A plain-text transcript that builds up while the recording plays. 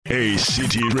Hey,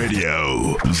 City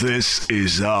Radio, this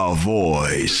is our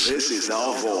voice. This is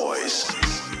our voice.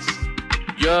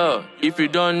 Yo, if you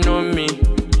don't know me,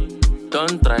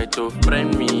 don't try to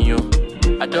friend me, yo.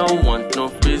 I don't want no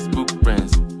Facebook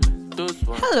friends.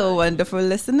 Hello, wonderful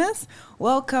listeners.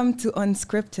 Welcome to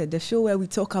Unscripted, the show where we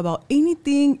talk about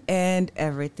anything and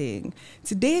everything.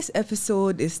 Today's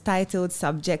episode is titled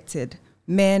Subjected,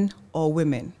 Men or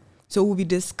Women. So we'll be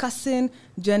discussing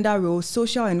gender roles,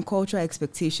 social and cultural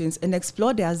expectations, and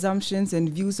explore the assumptions and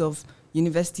views of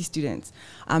university students.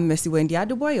 I'm Mercy Wendy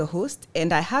Adoboy, your host,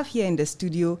 and I have here in the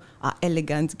studio our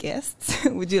elegant guests.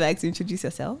 Would you like to introduce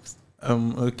yourselves?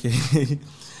 Okay.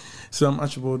 So I'm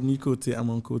Archibald Nikote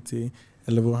Amonkote,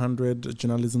 a level 100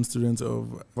 journalism student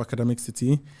of Academic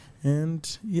City.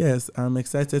 And yes, I'm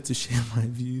excited to share my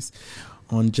views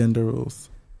on gender roles.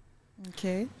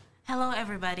 Okay. Hello,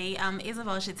 everybody. I'm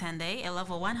Isabel Shitende, a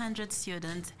level 100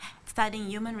 student studying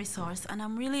human resource, and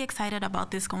I'm really excited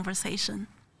about this conversation.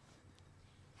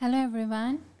 Hello,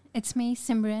 everyone. It's me,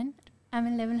 Simran. I'm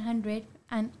a 1100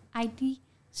 and IT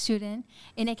student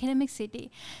in Academic City.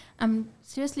 I'm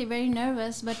seriously very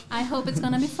nervous, but I hope it's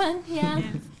going to be fun. Yeah,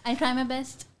 yes. I'll try my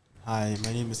best. Hi,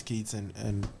 my name is Keith,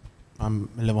 and I'm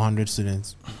a level 100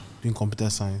 student doing computer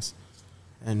science.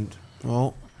 And,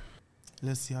 well,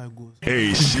 let's see how it goes.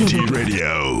 Hey, City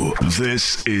Radio,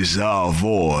 this is our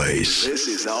voice. This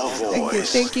is our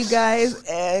voice. Thank you guys,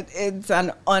 and it's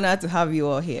an honor to have you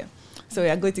all here. So we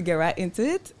are going to get right into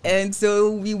it. And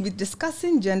so we'll be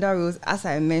discussing gender roles, as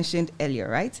I mentioned earlier,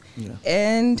 right? Yeah.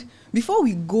 And before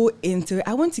we go into it,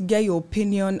 I want to get your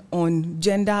opinion on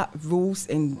gender roles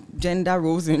and gender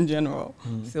roles in general.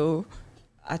 So,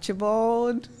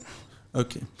 Archibald.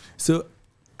 Okay. So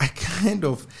I kind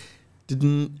of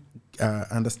didn't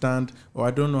understand, or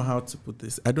I don't know how to put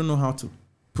this. I don't know how to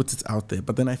put it out there.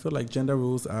 But then I feel like gender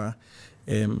roles are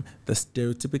the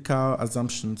stereotypical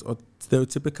assumptions or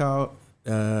stereotypical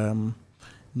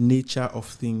nature of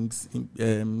things,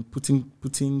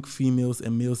 putting females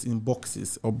and males in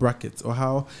boxes or brackets, or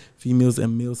how females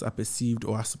and males are perceived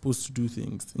or are supposed to do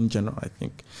things in general. I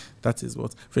think that is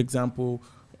what, for example,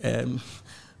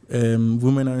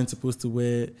 women aren't supposed to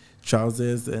wear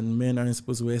trousers and men aren't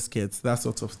supposed to wear skirts, that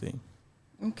sort of thing.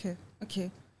 Okay.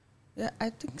 Yeah,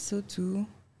 I think so too.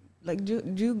 Like, do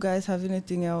you guys have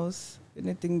anything else,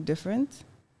 anything different?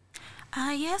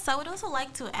 Yes, I would also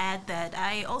like to add that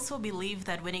I also believe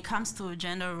that when it comes to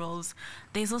gender roles,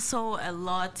 there's also a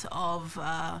lot of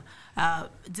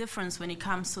difference when it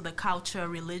comes to the culture,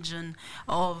 religion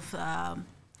of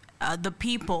the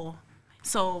people.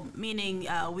 So, meaning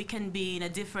we can be in a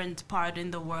different part in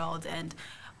the world, and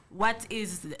what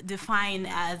is defined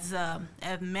as a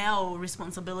male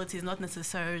responsibility is not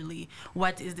necessarily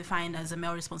what is defined as a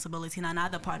male responsibility in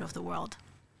another part of the world.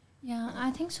 Yeah, I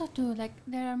think so too. Like,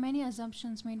 there are many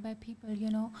assumptions made by people,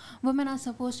 Women are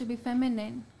supposed to be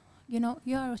feminine.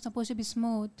 You're supposed to be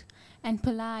smooth and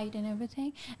polite and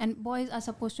everything. And boys are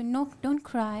supposed to, no, don't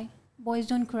cry. Boys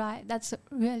don't cry. That's a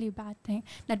really bad thing,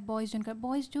 that boys don't cry.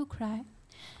 Boys do cry.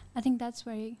 I think that's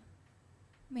very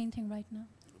main thing right now.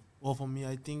 Well, for me,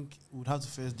 I think we would have to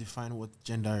first define what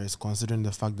gender is, considering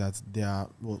the fact that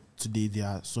today there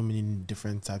are so many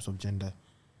different types of gender.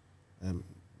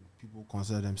 People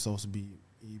consider themselves to be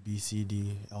A, B, C,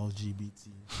 D, LGBT.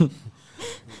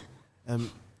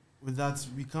 With that,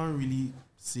 we can't really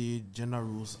say gender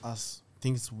roles as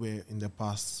things were in the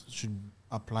past should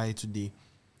apply today.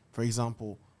 For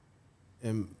example,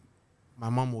 my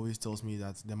mom always tells me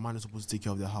that the man is supposed to take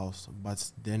care of the house.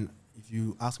 But then if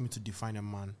you ask me to define a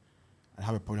man, I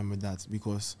have a problem with that,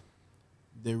 because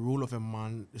the role of a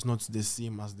man is not the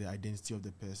same as the identity of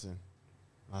the person.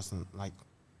 That's not like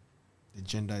the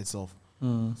gender itself.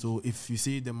 So if you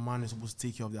say the man is supposed to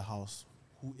take care of the house,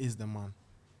 who is the man?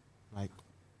 Like,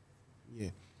 yeah.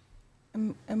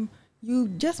 You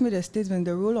just made a statement,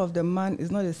 the role of the man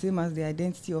is not the same as the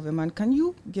identity of a man. Can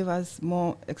you give us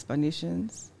more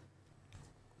explanations?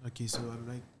 Okay, so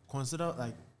consider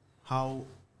how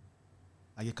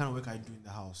the kind of work I do in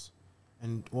the house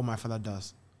and what my father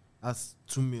does. That's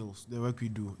two males, the work we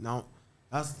do. Now,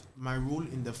 that's my role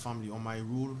in the family, or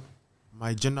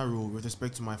my gender role with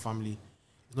respect to my family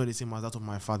is not the same as that of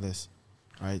my father's,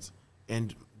 right?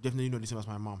 And definitely not the same as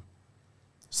my mom.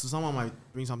 So someone might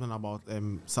bring something about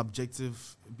being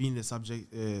subjective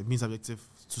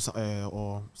to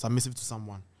or submissive to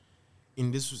someone.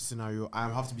 In this scenario, I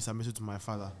have to be submissive to my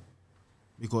father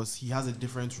because he has a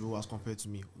different role as compared to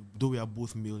me, though we are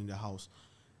both male in the house.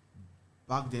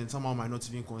 Back then, someone might not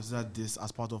even consider this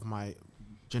as part of my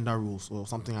gender roles or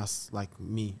something as like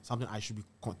me, something I should be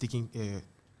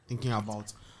thinking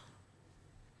about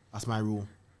as my role.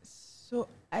 So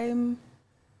I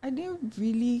didn't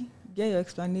really get your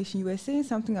explanation. You were saying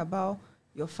something about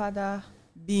your father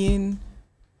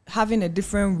having a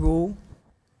different role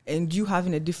and you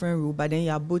having a different role, but then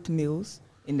you are both males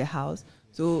in the house.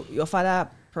 So your father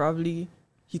probably,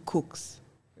 he cooks,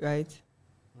 right?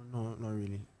 No, not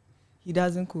really. He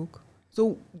doesn't cook.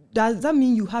 So does that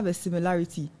mean you have a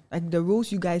similarity? Like the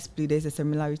roles you guys play, there's a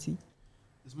similarity?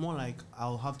 It's more like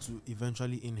I'll have to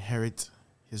eventually inherit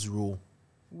his role.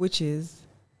 Which is?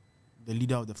 The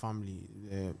leader of the family,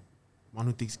 the one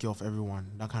who takes care of everyone,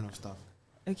 that kind of stuff.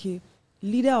 Okay,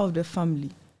 leader of the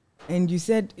family. And you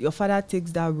said your father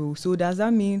takes that role. So does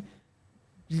that mean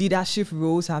leadership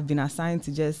roles have been assigned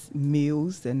to just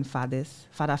males and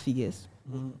father figures?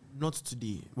 Not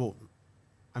today. Well,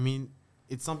 I mean,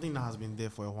 it's something that has been there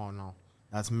for a while now.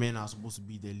 That men are supposed to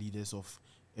be the leaders of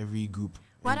every group.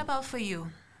 What about for you?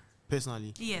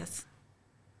 Personally? Yes.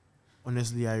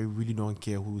 Honestly, I really don't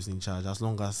care who's in charge as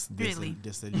long as there's Really?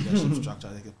 a leadership structure,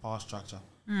 like a power structure.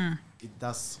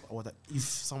 If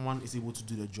someone is able to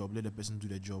do the job, let the person do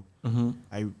the job.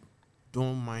 I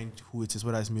don't mind who it is,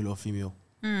 whether it's male or female.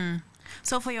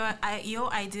 So for your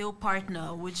ideal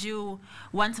partner, would you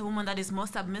want a woman that is more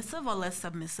submissive or less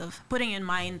submissive? Putting in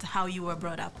mind how you were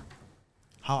brought up.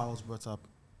 How I was brought up?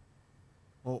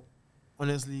 Well,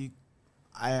 honestly,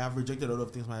 I have rejected a lot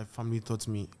of things my family taught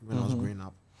me when I was growing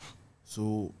up.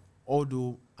 So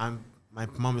although my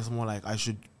mom is more like I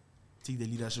should take the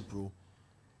leadership role,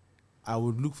 I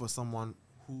would look for someone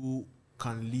who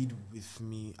can lead with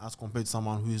me as compared to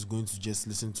someone who is going to just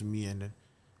listen to me and then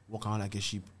walk around like a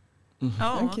sheep.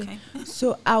 Oh, okay.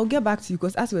 So I'll get back to you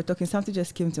because as we were talking, something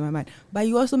just came to my mind. But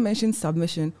you also mentioned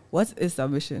submission. What is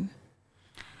submission?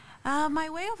 My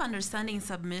way of understanding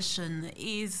submission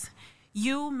is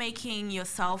you making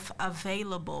yourself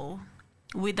available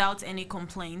without any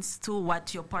complaints to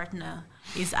what your partner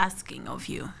is asking of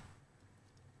you.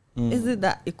 Is it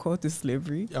that equal to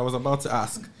slavery? I was about to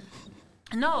ask.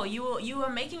 No, you are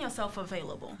making yourself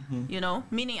available. You know,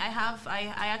 meaning I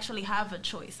actually have a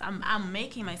choice. I'm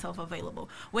making myself available.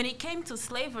 When it came to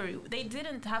slavery, they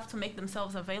didn't have to make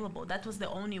themselves available. That was the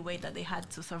only way that they had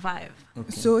to survive.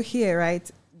 Okay. So here, right,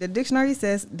 the dictionary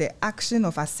says the action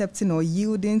of accepting or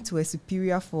yielding to a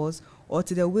superior force or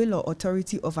to the will or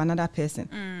authority of another person.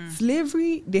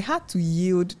 Slavery, they had to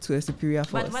yield to a superior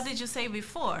force. But what did you say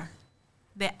before?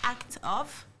 The act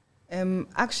of?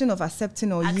 Action of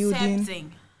accepting or yielding.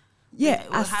 Accepting. Yeah,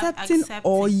 We'll accepting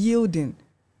or yielding.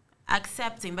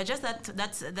 Accepting, but just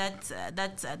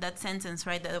that sentence,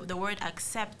 right? The word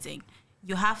accepting,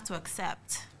 you have to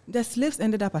accept. The slaves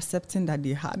ended up accepting that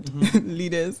they had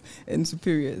leaders and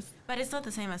superiors. But it's not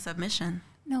the same as submission.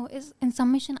 No, it's in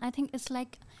submission. I think it's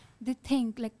like they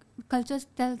think like cultures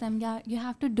tell them, yeah, you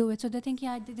have to do it. So they think,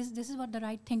 yeah, this is what the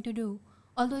right thing to do.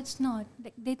 Although it's not.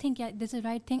 Like, they think, yeah, this is the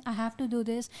right thing. I have to do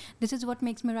this. This is what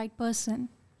makes me right person.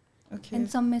 Okay.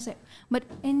 And submissive. But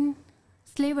in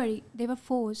slavery, they were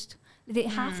forced. They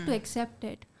have to accept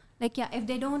it. Like, yeah, if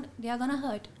they don't, they are gonna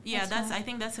hurt. Yeah, I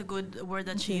think that's a good word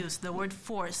that you used, the word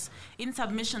force. In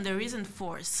submission, there isn't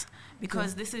force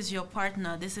because this is your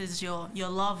partner, this is your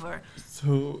lover.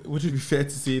 So would it be fair to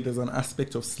say there's an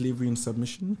aspect of slavery in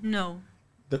submission? No.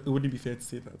 Would it be fair to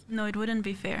say that? No, it wouldn't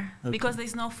be fair because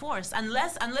there's no force.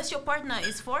 Unless your partner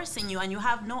is forcing you and you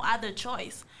have no other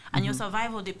choice and your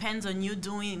survival depends on you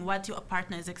doing what your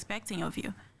partner is expecting of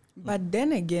you. But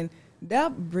then again,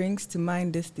 that brings to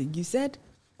mind this thing. You said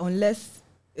unless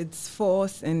it's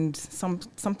force and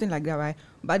something like that, right?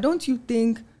 But don't you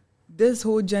think this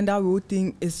whole gender role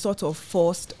thing is sort of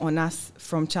forced on us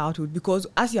from childhood? Because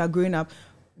as you are growing up,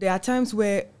 there are times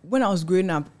where when I was growing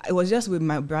up, I was just with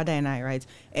my brother and I, right?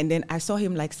 And then I saw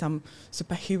him like some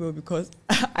superhero because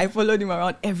I followed him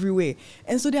around everywhere.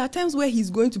 And so there are times where he's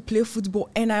going to play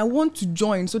football and I want to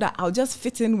join so that I'll just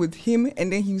fit in with him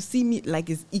and then he'll see me like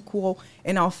his equal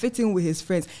and I'll fit in with his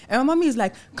friends. And my mommy is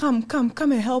like, come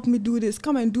and help me do this.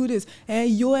 Come and do this.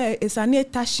 And it's a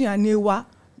tashi anewa.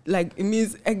 Like, it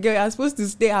means a girl, you're supposed to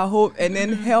stay at home and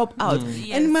then help out.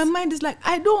 Yes. And my mind is like,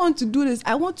 I don't want to do this.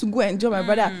 I want to go and enjoy my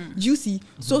brother. Juicy.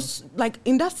 So, like,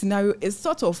 in that scenario, it's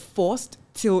sort of forced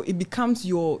till it becomes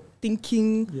your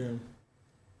thinking,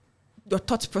 your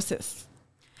thought process.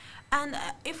 And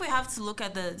if we have to look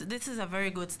at this is a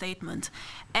very good statement.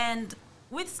 And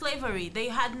with slavery, they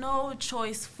had no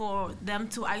choice for them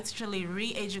to actually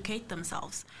re-educate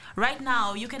themselves. Right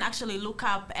now, you can actually look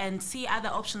up and see other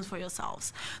options for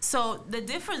yourselves. So the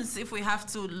difference, if we have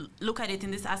to look at it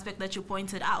in this aspect that you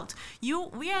pointed out,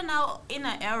 we are now in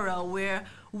an era where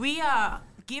we are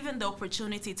given the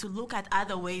opportunity to look at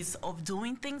other ways of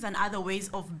doing things and other ways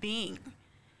of being.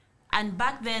 And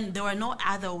back then, there were no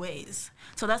other ways.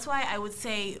 So that's why I would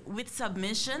say with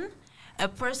submission, a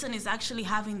person is actually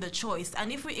having the choice.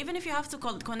 And even if you have to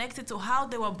connect it to how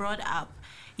they were brought up,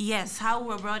 yes, how we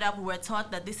were brought up, we were taught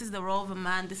that this is the role of a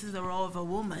man, this is the role of a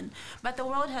woman. But the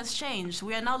world has changed.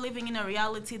 We are now living in a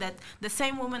reality that the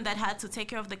same woman that had to take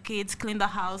care of the kids, clean the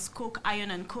house, cook,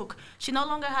 iron, and cook, she no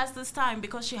longer has this time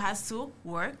because she has to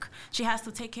work. She has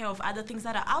to take care of other things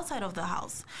that are outside of the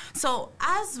house. So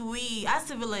as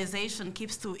civilization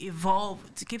keeps to evolve,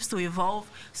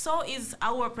 so is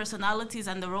our personalities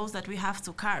and the roles that we have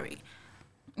to carry.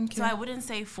 Okay. So I wouldn't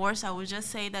say force. I would just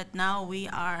say that now we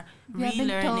are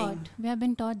relearning. We have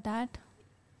been taught that.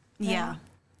 Yeah,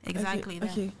 exactly.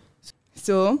 Okay.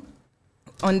 So,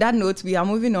 on that note, we are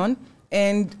moving on,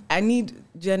 and I need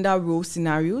gender role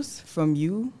scenarios from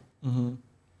you. Mm-hmm.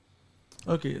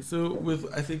 Okay. So,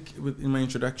 in my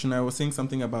introduction, I was saying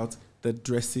something about the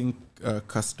dressing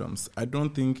customs. I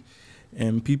don't think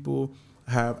people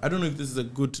have. I don't know if this is a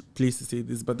good place to say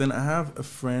this, but then I have a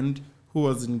friend who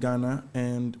was in Ghana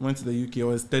and went to the UK,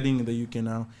 or is studying in the UK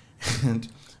now. And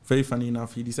very funny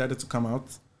enough, he decided to come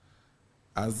out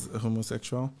as a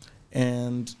homosexual.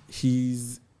 And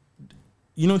he's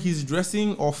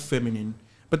dressing all feminine.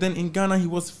 But then in Ghana, he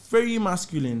was very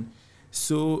masculine.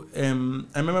 So I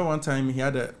remember one time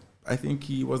I think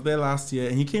he was there last year,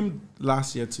 and he came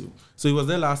last year too. So he was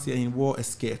there last year and he wore a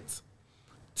skirt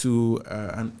to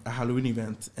a Halloween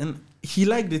event. And he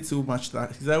liked it so much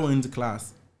that he started wearing to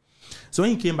class. So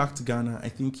when he came back to Ghana, I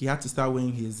think he had to start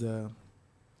wearing his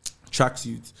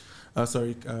tracksuit.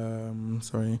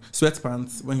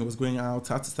 Sweatpants when he was going out.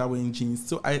 Had to start wearing jeans.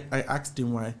 So I asked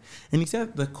him why, and he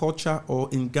said the culture, or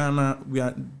in Ghana,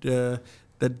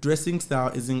 the dressing style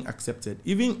isn't accepted.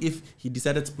 Even if he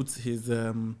decided to put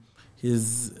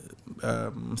his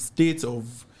state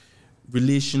of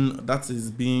relation, that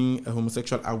is being a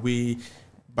homosexual, away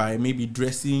by maybe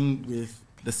dressing with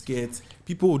the skirt,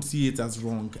 people would see it as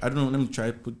wrong. I don't know, let me try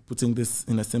putting this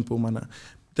in a simple manner.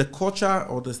 The culture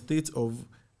or the state of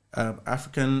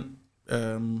African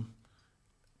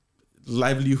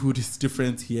livelihood is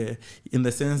different here, in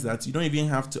the sense that you don't even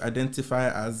have to identify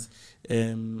as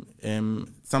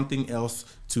something else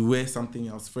to wear something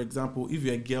else. For example, if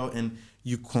you're a girl and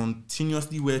you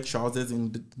continuously wear trousers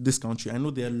in this country, I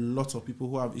know there are lots of people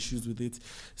who have issues with it.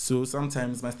 So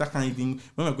sometimes my staff can't even,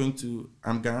 when we're going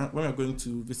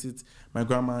to visit my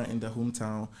grandma in the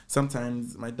hometown,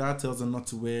 sometimes my dad tells them not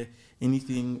to wear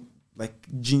anything like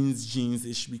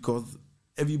jeans-ish, because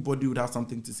everybody would have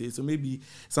something to say. So maybe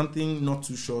something not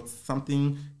too short,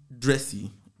 something dressy,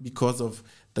 because of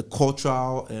the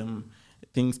cultural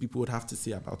things people would have to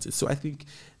say about it. So I think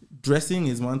dressing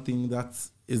is one thing that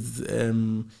is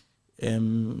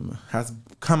has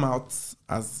come out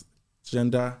as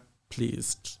gender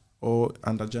placed or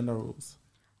under gender roles.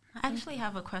 I actually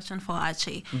have a question for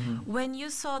Archie. Mm-hmm. When you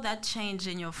saw that change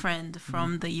in your friend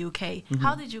from the UK, mm-hmm.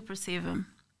 how did you perceive him?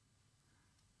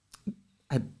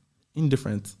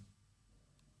 Indifferent.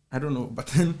 I don't know, but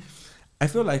then I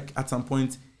feel like at some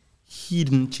point he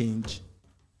didn't change.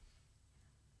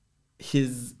 He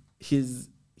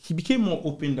became more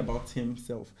open about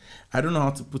himself. I don't know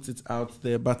how to put it out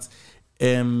there, but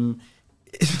I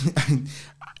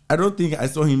don't think I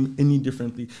saw him any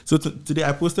differently. So today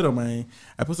I posted on my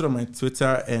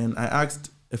Twitter, and I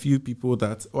asked a few people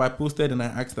that, or I posted and I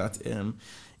asked that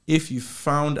if you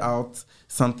found out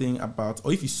something about,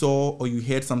 or if you saw or you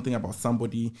heard something about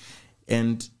somebody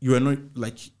and you were not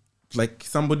like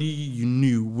somebody you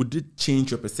knew, would it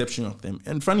change your perception of them?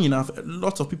 And funny enough,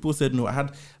 lots of people said no. I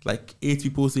had like 8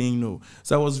 people saying no.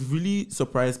 So I was really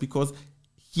surprised, because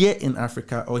here in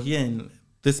Africa, or here in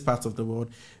this part of the world,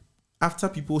 after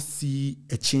people see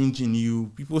a change in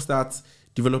you, people start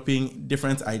developing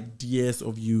different ideas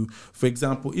of you. For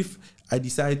example, if I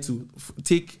decide to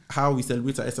take how we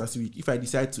celebrate our SRC week, if I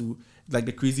decide to, like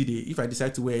the crazy day, if I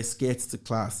decide to wear a skirt to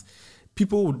class,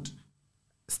 people would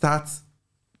start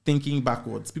thinking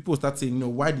backwards. People start saying, no,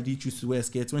 why did he choose to wear a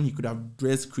skirt when he could have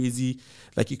dressed crazy,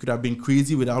 like he could have been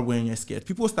crazy without wearing a skirt?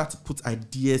 People start to put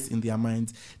ideas in their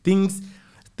minds. Things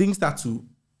start to,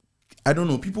 I don't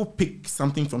know, people pick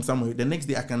something from somewhere. The next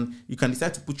day you can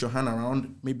decide to put your hand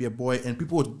around maybe a boy, and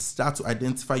people would start to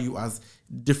identify you as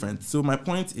different. So my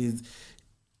point is,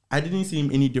 I didn't see him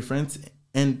any different,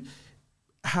 and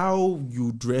how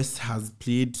you dress has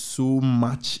played so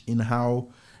much in how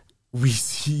we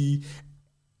see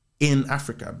in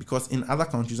Africa, because in other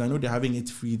countries, I know they're having it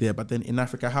free there, but then in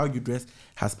Africa, how you dress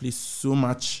has played so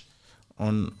much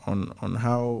on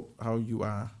how you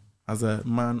are as a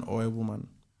man or a woman.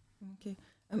 Okay.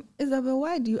 Isabel,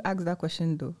 why do you ask that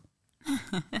question though?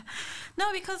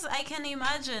 No, because I can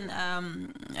imagine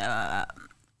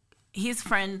his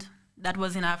friend that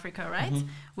was in Africa, right?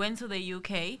 Went to the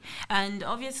UK. And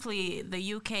obviously,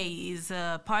 the UK is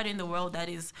a part in the world that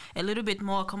is a little bit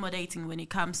more accommodating when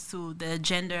it comes to the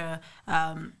gender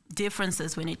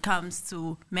differences, when it comes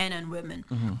to men and women.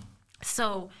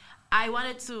 So I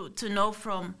wanted to know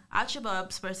from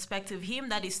Archibald's perspective, him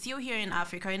that is still here in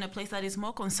Africa, in a place that is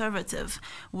more conservative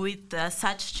with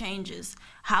such changes.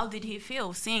 How did he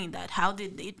feel seeing that? How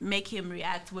did it make him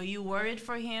react? Were you worried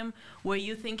for him? Were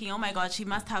you thinking, oh my gosh, he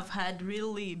must have had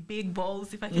really big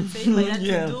balls, if I can say it like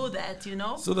that, to do that, you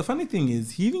know? So the funny thing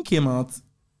is, he even came out,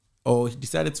 or he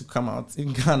decided to come out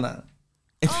in Ghana.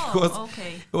 Because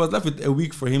it was left with a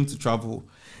week for him to travel.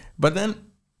 But then,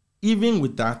 even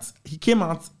with that, he came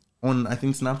out on, I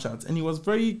think, Snapchat, and he was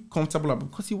very comfortable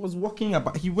because he was walking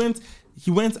about. He went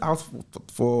out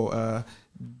for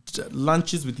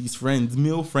lunches with his friends,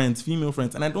 male friends, female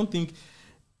friends, and I don't think,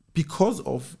 because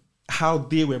of how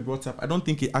they were brought up, I don't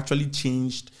think it actually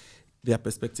changed their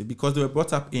perspective, because they were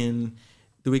brought up in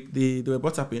the way they were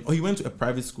brought up in. Or he went to a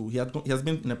private school. He has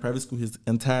been in a private school his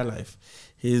entire life.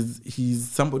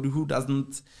 He's somebody who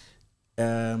doesn't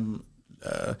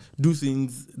do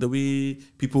things the way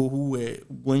people who were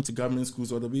going to government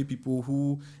schools, or the way people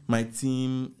who might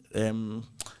seem to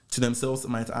themselves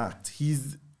might act.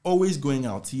 He's always going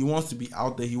out. He wants to be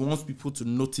out there. He wants people to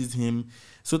notice him.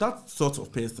 So that sort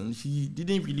of person, he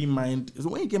didn't really mind. So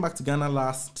when he came back to Ghana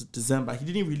last December, he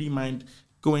didn't really mind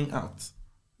going out.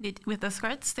 With the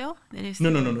skirt still?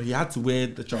 No. He had to wear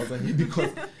the trousers because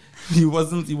he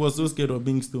was so scared of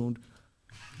being stoned.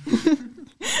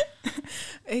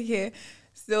 Okay,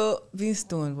 so being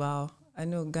stoned, wow. I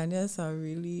know Ghanaians are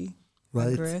really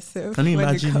aggressive Can you when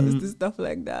imagine it comes him, to stuff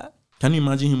like that. Can you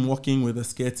imagine him walking with a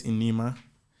skirt in Nima?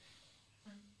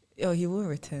 Oh, he will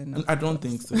return. I don't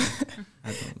think so.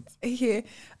 I don't. Okay.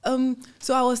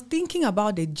 So I was thinking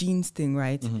about the jeans thing,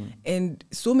 right? And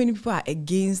so many people are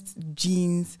against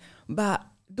jeans, but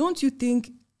don't you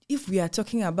think if we are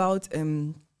talking about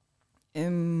I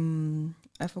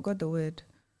forgot the word.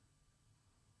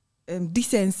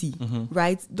 Decency,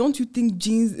 right? Don't you think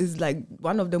jeans is like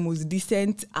one of the most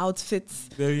decent outfits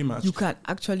Very much you can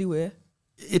actually wear?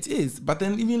 It is, but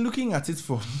then even looking at it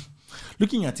from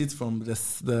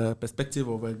the perspective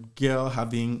of a girl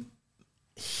having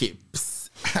hips,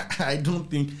 I don't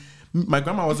think my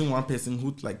grandma wasn't one person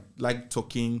who like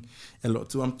talking a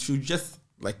lot. So she would just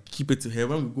like keep it to her.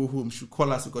 When we go home, she would call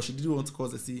us because she didn't want to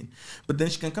cause a scene. But then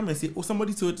she can come and say, "Oh,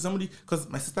 somebody told somebody," because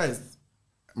my sister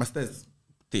is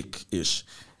thick-ish.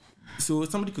 So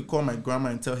somebody could call my grandma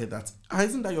and tell her that,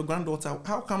 isn't that your granddaughter?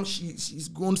 How come she's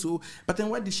grown so? But then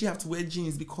why did she have to wear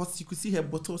jeans? Because you could see her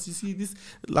buttocks. You see these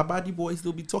Labadi boys,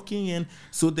 they'll be talking. And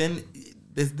so then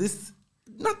there's this,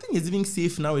 nothing is even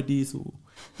safe nowadays. So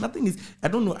nothing is, I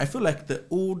don't know. I feel like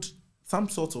some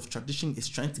sort of tradition is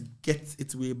trying to get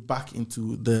its way back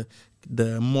into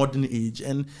the modern age.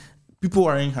 And people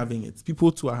aren't having it.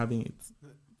 People too are having it.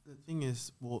 The thing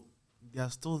is, well, there are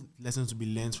still lessons to be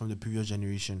learned from the previous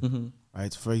generation,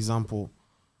 right? For example,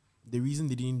 the reason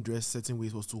they didn't dress certain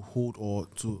ways was to hold or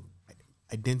to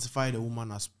identify the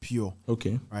woman as pure.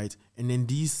 Okay. Right? And then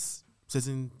these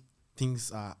certain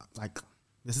things are like,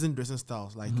 there's certain dressing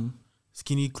styles, like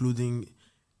skinny clothing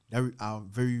that are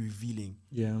very revealing.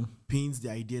 Yeah. Paints the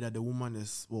idea that the woman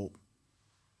is, well,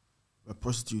 a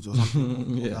prostitute or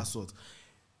something of that sort.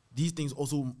 These things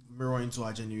also mirror into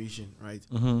our generation, right?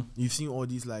 You've seen all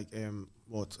these like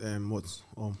what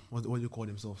do you call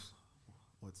themselves?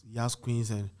 What Yas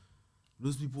queens and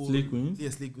those people. Slay queens. Yeah,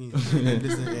 slay queens.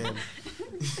 Listen,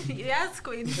 Yas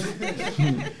queens.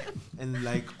 And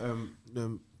like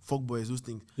the folk boys, those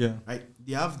things. Yeah. Right.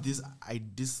 They have this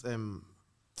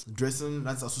dressing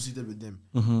that's associated with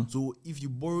them. So if you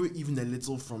borrow even a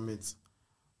little from it,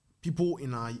 people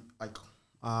in our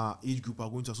age group are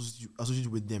going to associate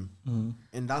with them,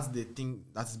 and that's the thing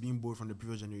that's being borrowed from the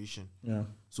previous generation. Yeah.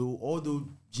 So although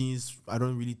jeans, I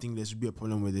don't really think there should be a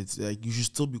problem with it. Like you should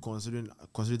still be considered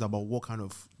about what kind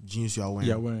of jeans you are wearing.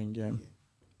 Yeah, wearing. Yeah.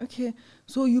 Okay,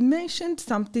 so you mentioned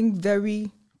something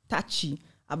very touchy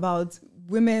about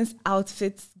women's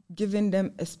outfits, giving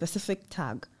them a specific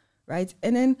tag, right?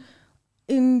 And then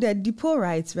in the depot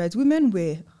rights, right, women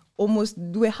were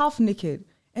half naked.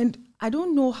 And I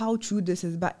don't know how true this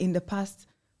is, but in the past,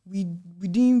 we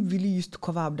didn't really used to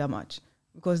cover up that much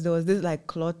because there was this like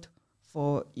cloth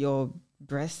for your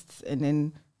breasts and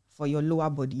then for your lower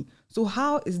body. So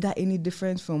how is that any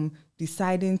different from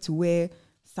deciding to wear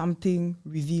something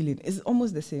revealing? It's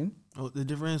almost the same. Oh, the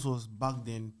difference was back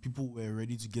then, people were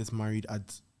ready to get married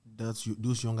at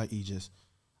those younger ages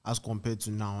as compared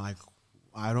to now. Like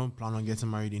I don't plan on getting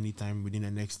married anytime within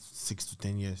the next 6 to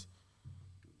 10 years.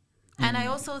 And I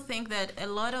also think that a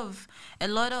lot of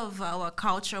our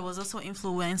culture was also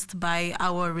influenced by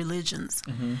our religions.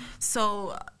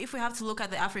 So if we have to look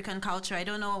at the African culture, I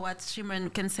don't know what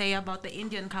Shimran can say about the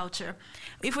Indian culture.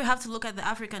 If we have to look at the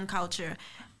African culture,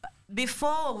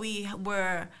 before we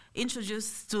were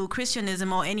introduced to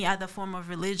Christianism or any other form of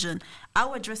religion,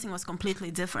 our dressing was completely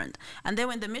different. And then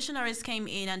when the missionaries came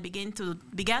in and began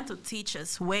to teach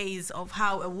us ways of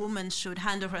how a woman should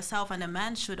handle herself and a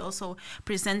man should also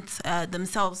present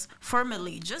themselves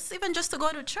formally, just to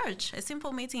go to church, a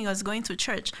simple meeting was going to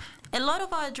church, a lot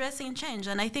of our dressing changed.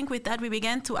 And I think with that we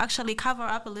began to actually cover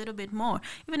up a little bit more.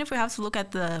 Even if we have to look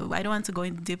at I don't want to go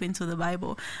deep into the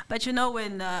Bible, but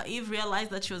when Eve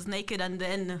realized that she was naked and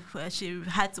then she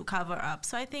had to cover up.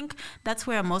 So I think that's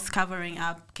where most covering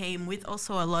up came, with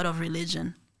also a lot of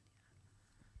religion.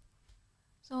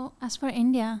 So as for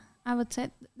India, I would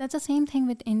say that's the same thing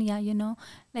with India,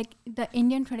 like the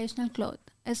Indian traditional cloth.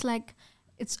 It's like,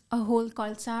 it's a whole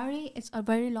called sari. It's a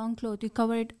very long cloth. You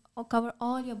cover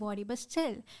all your body, but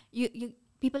still, you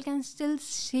people can still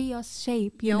see your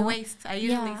shape. Your waist. I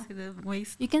usually see the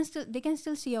waist. They can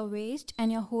still see your waist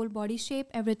and your whole body shape,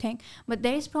 everything. But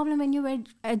there is problem when you wear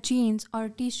jeans or a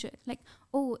t-shirt. Like,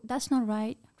 oh, that's not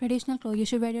right. Traditional clothes. You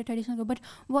should wear your traditional clothes. But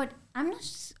what? I'm not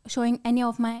showing any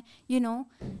of my,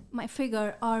 my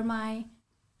figure or my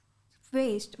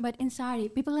waist. But in sari,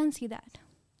 people can see that.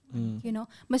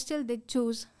 But still they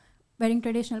choose wearing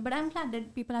traditional. But I'm glad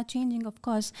that people are changing. Of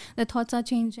course, the thoughts are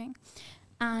changing.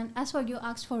 And as for you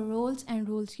asked for roles and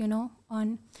rules,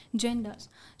 on genders.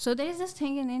 So there is this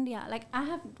thing in India, like I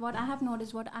have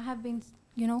noticed, what I have been,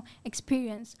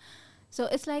 experienced. So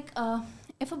it's like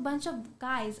if a bunch of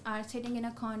guys are sitting in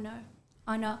a corner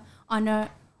on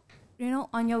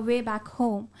your way back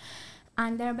home,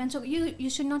 and there are a bunch of you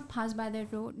should not pass by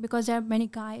that road because there are many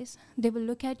guys. They will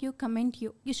look at you, comment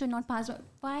you. You should not pass by.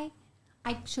 Why?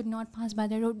 I should not pass by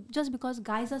the road just because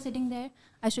guys are sitting there.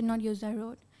 I should not use that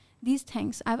road. These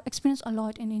things I've experienced a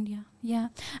lot in India. Yeah,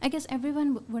 I guess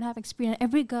everyone would have experienced.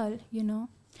 Every girl,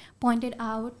 pointed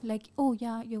out like, "Oh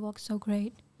yeah, you walk so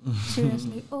great."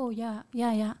 Seriously. Oh yeah.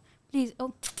 Please.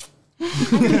 Oh, I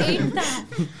hate that.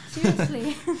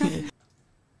 Seriously.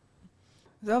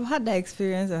 So I've had that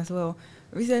experience as well.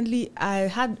 Recently, I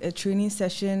had a training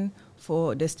session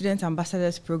for the Student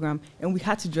Ambassadors Program, and we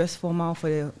had to dress formal for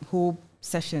the whole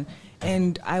session.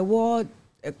 And I wore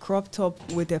a crop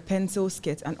top with a pencil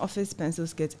skirt, an office pencil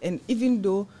skirt. And even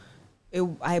though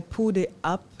I pulled it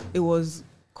up, it was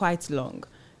quite long.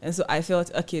 And so I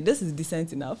felt, okay, this is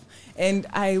decent enough. And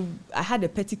I had a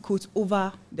petticoat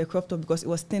over the crop top because it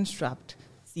was thin strapped.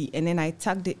 See, and then I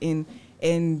tucked it in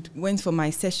and went for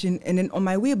my session. And then on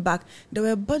my way back, there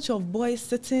were a bunch of boys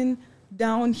sitting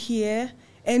down here.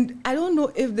 And I don't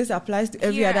know if this applies to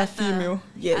every other female.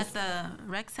 Yes. At the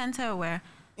rec center or where?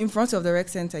 In front of the rec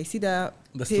center. You see the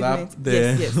slab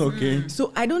there. Yes. Okay.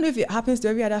 So I don't know if it happens to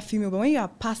every other female, but when you are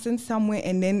passing somewhere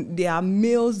and then there are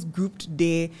males grouped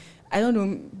there, I don't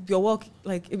know, your walk,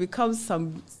 like it becomes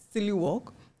some silly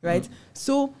walk, right?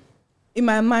 So in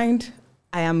my mind,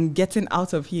 I am getting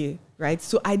out of here, right?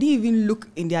 So I didn't even look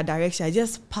in their direction. I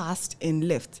just passed and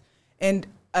left. And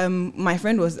my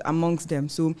friend was amongst them.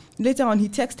 So later on, he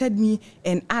texted me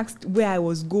and asked where I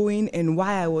was going and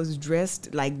why I was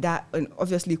dressed like that, and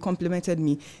obviously complimented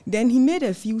me. Then he made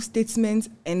a few statements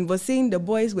and was saying the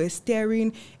boys were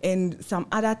staring and some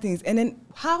other things. And then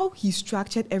how he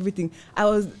structured everything,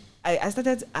 I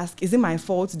started to ask, is it my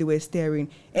fault they were staring?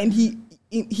 And he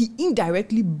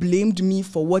indirectly blamed me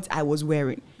for what I was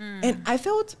wearing. And I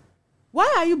felt,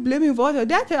 why are you blaming for what?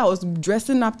 That I was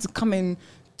dressing up to come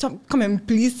and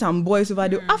please some boys over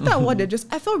there. After I wore the dress,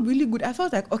 I felt really good. I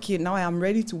felt like, okay, now I am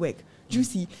ready to work.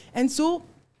 Juicy. And so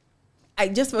I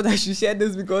just felt I should share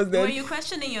this because then... Were you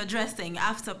questioning your dressing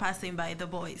after passing by the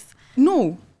boys?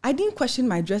 No, I didn't question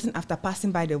my dressing after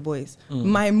passing by the boys.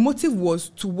 My motive was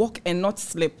to walk and not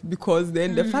slip, because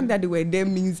then the fact that they were there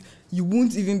means you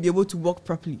won't even be able to walk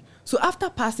properly. So after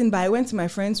passing by, I went to my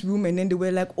friend's room and then they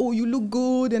were like, oh, you look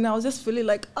good. And I was just feeling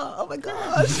like, oh my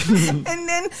gosh. And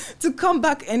then to come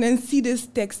back and then see this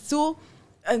text. So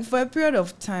for a period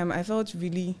of time, I felt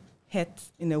really hurt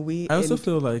in a way. I also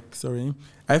feel like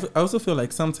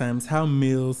sometimes how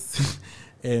males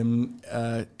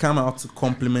come out to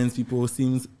compliment people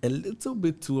seems a little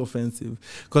bit too offensive.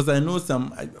 Because I know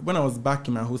when I was back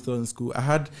in my hostel in school, I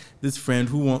had this friend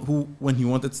who when he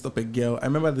wanted to stop a girl, I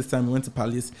remember this time we went to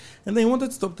Palace, and then he wanted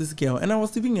to stop this girl, and I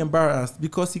was even embarrassed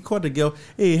because he called the girl,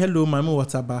 "Hey, hello, Mami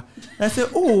Wataba." I said,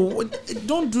 "Oh,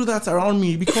 don't do that around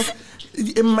me," because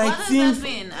it might seem.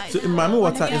 So Mami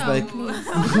Water is like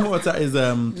Mami Water is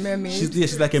mermaid.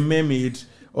 She's like a mermaid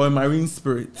or a marine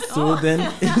spirit. So then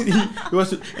it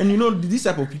was, and this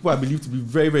type of people are believed to be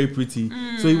very, very pretty.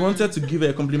 So he wanted to give her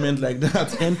a compliment like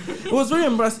that, and it was very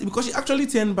embarrassing because she actually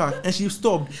turned back and she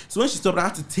stopped. So when she stopped, I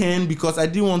had to turn because I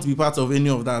didn't want to be part of any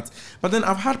of that. But then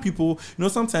I've had people,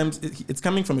 sometimes it's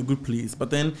coming from a good place, but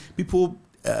then people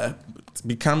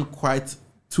become quite.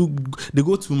 They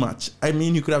go too much. I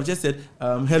mean, you could have just said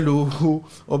hello,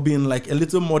 or been like a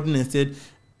little modern and said,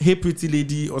 "Hey, pretty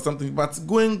lady," or something. But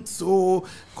going so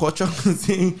cultural and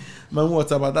saying "Mami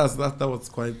Wataba," that was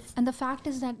quite. And the fact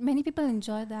is that many people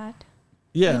enjoy that.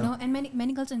 Yeah. And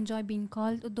many girls enjoy being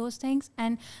called those things,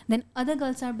 and then other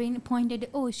girls are being pointed.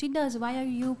 Oh, she does. Why are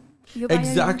you?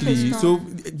 Exactly. So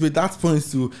with that point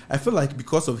too, I feel like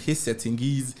because of his setting,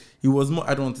 he was more.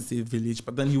 I don't want to say village,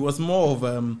 but then he was more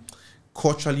of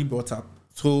culturally brought up.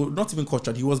 So not even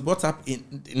culturally, he was brought up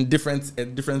in different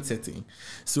setting.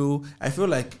 So I feel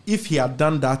like if he had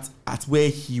done that at where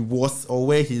he was or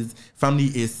where his family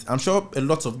is, I'm sure a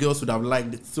lot of girls would have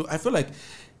liked it. So I feel like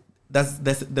there's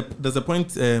a point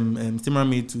Timra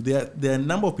made too. There are a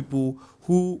number of people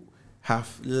who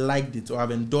have liked it or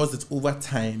have endorsed it over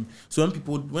time. So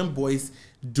when boys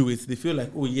do it, they feel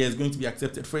like, oh yeah, it's going to be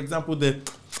accepted. For example,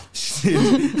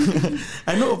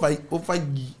 I know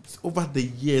over the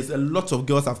years, a lot of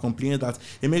girls have complained that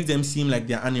it makes them seem like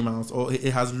they're animals, or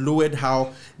it has lowered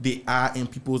how they are in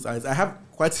people's eyes. I have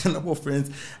quite a number of friends.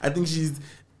 I think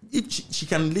she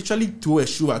can literally throw a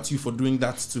shoe at you for doing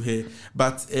that to her.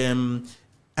 But I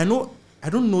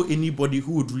don't know anybody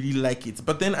who would really like it.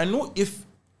 But then I know if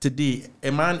today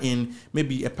a man in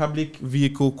maybe a public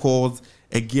vehicle calls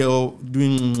a girl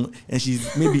doing, and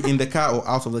she's maybe in the car or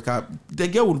out of the car, the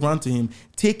girl would run to him,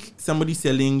 take somebody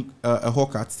selling a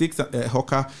hawker, take a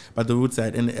hawker by the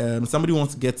roadside, and somebody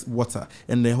wants to get water,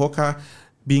 and the hawker,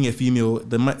 being a female,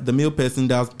 the male person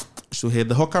does show her,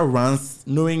 the hawker runs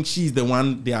knowing she's the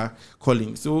one they are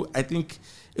calling. So I think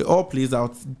it all plays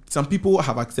out. Some people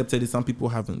have accepted it, some people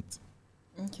haven't.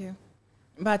 Okay.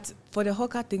 But for the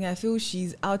hawker thing, I feel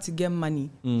she's out to get money.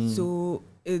 So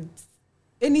it's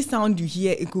any sound you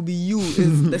hear, it could be you.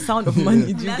 It's the sound of money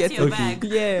you That's get. your bag.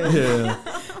 Yeah.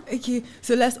 Okay,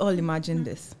 so let's all imagine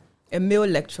this. A male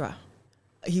lecturer.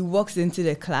 He walks into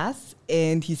the class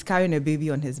and he's carrying a baby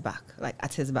on his back, like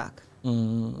at his back.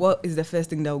 What is the first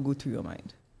thing that will go through your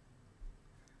mind?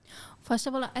 First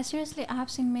of all, I have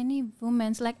seen many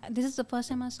women, like this is the first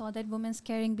time I saw that women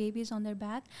carrying babies on their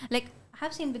back. Like I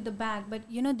have seen with the bag, but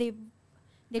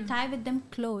they tie with them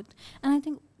clothes, and I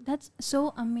think that's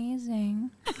so amazing.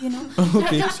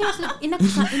 Okay. Like, seriously, in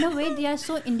a way they are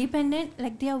so independent.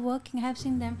 Like they are working. I have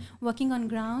seen them working on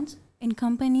grounds in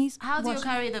companies. How do you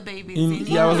carry the babies in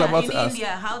India? I was about to ask.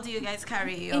 India, how do you guys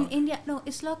carry your... In India, no,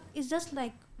 it's just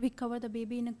like we cover the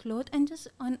baby in a cloth and just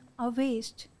on our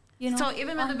waist. So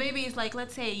even when the baby is like,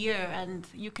 let's say a year, and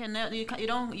you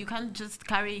can't just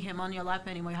carry him on your lap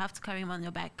anymore. You have to carry him on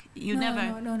your back.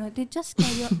 No. They just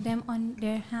carry them on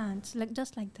their hands, like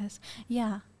just like this.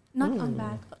 Yeah, not on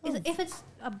back. If it's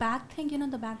a back thing,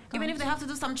 the back. Even if they have to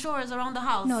do some chores around the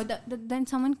house. No, then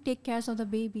someone take care of the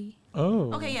baby.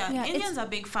 Oh. Okay, yeah. Indians are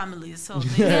big families, so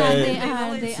they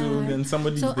are. So then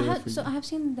somebody's there. I have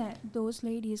seen those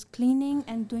ladies cleaning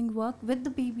and doing work with the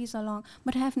babies along,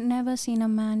 but I have never seen a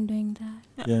man doing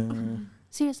that. Yeah.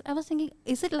 Seriously, I was thinking,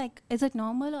 is it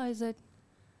normal or is it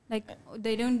like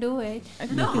they don't do it? I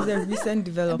think it's a recent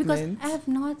development. Because I have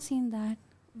not seen that.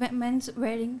 Men's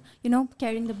wearing,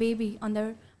 carrying the baby on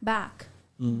their back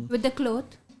with the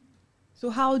cloth. So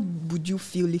how would you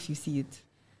feel if you see it?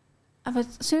 I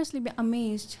would seriously be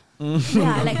amazed. I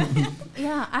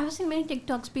have seen many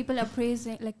TikToks. People are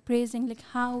praising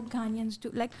how Ghanaians do,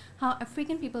 like how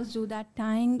African people do that,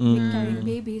 tying, carrying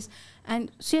babies.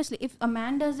 And seriously, if a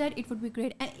man does that, it would be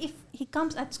great. And if he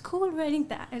comes at school wearing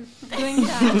that and doing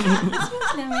that, it's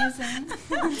seriously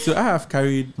amazing. So I have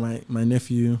carried my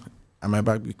nephew at my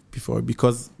back before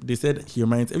because they said he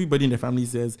reminds everybody in the family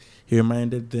says he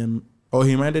reminded them or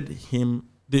he reminded him.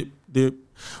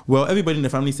 Well, everybody in the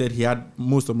family said he had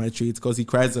most of my traits because he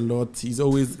cries a lot. He's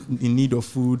always in need of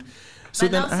food. So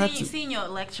but then now I had to seeing your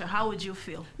lecture, how would you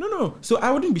feel? No. So I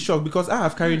wouldn't be shocked because I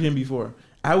have carried him before.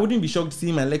 I wouldn't be shocked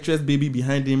seeing my lecturer's baby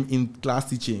behind him in class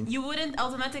teaching. You wouldn't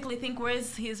automatically think,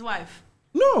 where's his wife?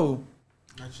 No.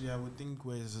 Actually, I would think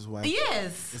where is his wife?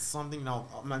 Yes. It's something now.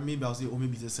 Maybe I'll say,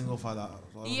 maybe he's a single father.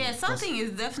 So Yeah, something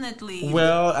is definitely.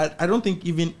 Well, I don't think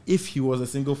even if he was a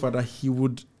single father, he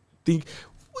would think.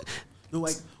 No,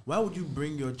 like, why would you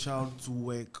bring your child to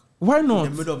work? Why not?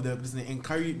 In the middle of the business and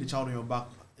carry the child on your back?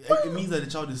 It means that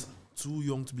the child is too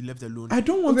young to be left alone. I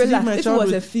don't want to leave my If it child.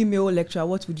 was a female lecturer,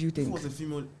 what would you If it think? was a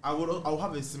female, I would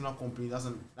have a similar complaint.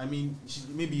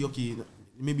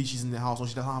 Maybe she's in the house or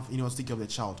she doesn't have anyone to take care of the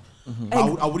child.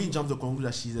 But I wouldn't jump to the conclusion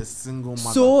that she's a single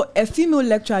mother. So a female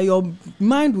lecturer, your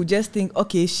mind would just think,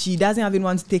 okay, she doesn't have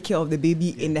anyone to take care of the baby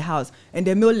in the house. And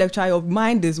the male lecturer, your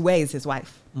mind is, where is his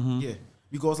wife? Yeah,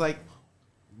 because like,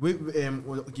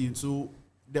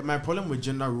 my problem with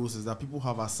gender roles is that people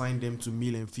have assigned them to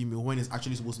male and female when it's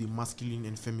actually supposed to be masculine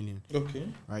and feminine. Okay.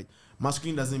 Right?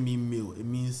 Masculine doesn't mean male. It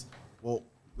means, well,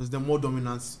 there's the more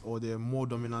dominance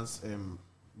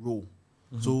role.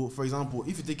 So, for example,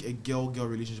 if you take a girl-girl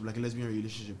relationship, like a lesbian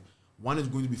relationship, one is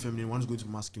going to be feminine, one is going to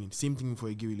be masculine. Same thing for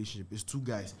a gay relationship. It's two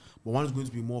guys, but one is going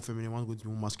to be more feminine, one is going to be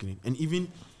more masculine. And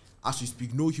even as we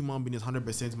speak, no human being is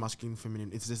 100% masculine, feminine.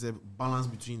 It's just a balance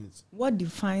between it. What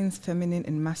defines feminine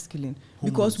and masculine?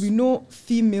 Hormones. Because we know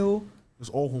female. It's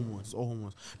all hormones.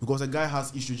 Because a guy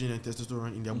has estrogen and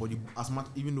testosterone in their body, as much,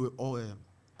 even though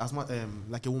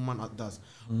like a woman does,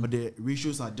 but the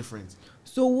ratios are different.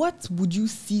 So what would you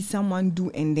see someone do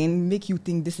and then make you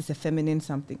think this is a feminine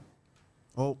something?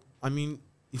 Oh, I mean,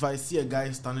 if I see a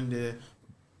guy standing there,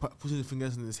 putting the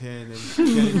fingers in his hair and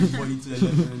then getting his body to the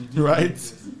left, and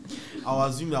Right. I'll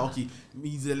assume that okay,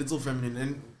 he's a little feminine,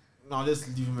 and now let's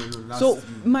leave him alone. So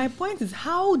my point is,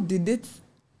 how did it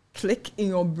click in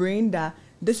your brain that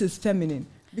this is feminine?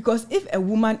 Because if a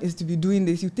woman is to be doing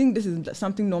this, you think this is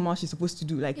something normal she's supposed to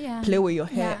do, like play with your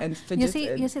hair and fidget.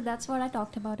 You see, that's what I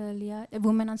talked about earlier.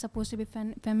 Women are supposed to be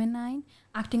feminine,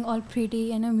 acting all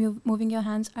pretty, moving your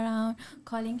hands around,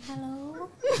 calling hello,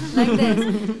 like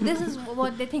this. This is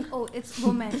what they think. Oh, it's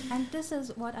women, and this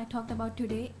is what I talked about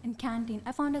today in canteen.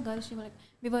 I found a girl.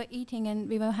 We were eating and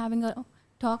we were having a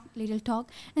little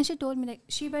talk, and she told me like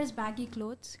she wears baggy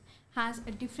clothes, has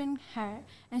a different hair,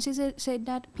 and she said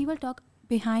that people talk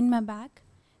behind my back.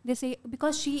 They say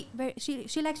because she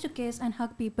likes to kiss and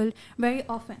hug people very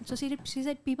often. So she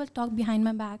said people talk behind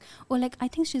my back. Or like I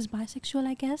think she's bisexual,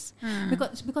 I guess,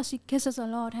 because she kisses a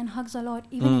lot and hugs a lot.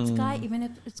 Even if it's guy, even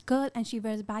if it's girl, and she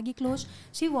wears baggy clothes,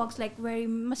 she walks like very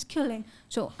masculine.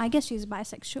 So I guess she's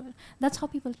bisexual. That's how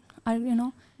people are,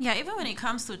 Yeah, even when it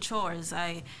comes to chores,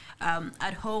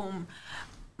 at home,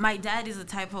 my dad is the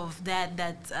type of dad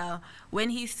that when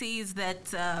he sees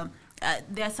that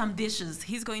there are some dishes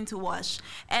he's going to wash,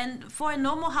 and for a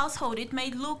normal household it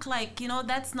may look like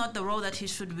that's not the role that he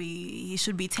should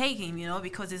be taking,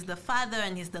 because he's the father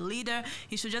and he's the leader.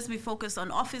 He should just be focused on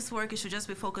office work. He should just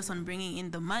be focused on bringing in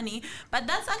the money. But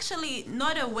that's actually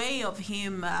not a way of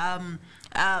him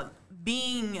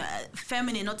being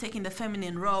feminine, not taking the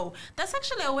feminine role. That's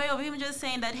actually a way of him just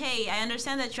saying that, hey, I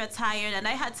understand that you're tired and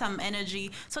I had some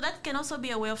energy. So that can also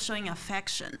be a way of showing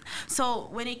affection. So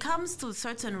when it comes to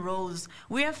certain roles,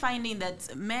 we are finding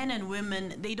that men and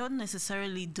women, they don't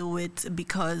necessarily do it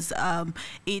because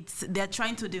they're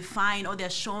trying to define or they're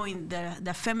showing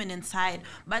their feminine side,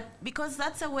 but because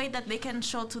that's a way that they can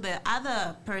show to the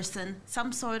other person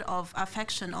some sort of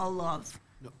affection or love.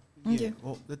 Yeah. Okay.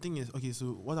 Well, the thing is, okay, so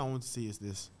what I want to say is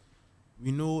this.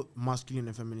 We know masculine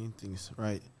and feminine things,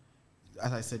 right?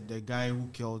 As I said, the guy who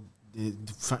killed the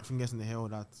fingers in the hair,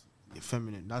 that's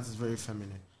feminine. That is very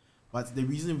feminine. But the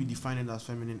reason we define it as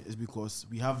feminine is because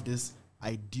we have this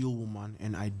ideal woman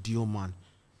and ideal man.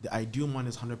 The ideal man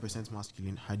is 100%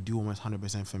 masculine. Ideal woman is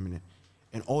 100% feminine.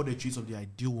 And all the traits of the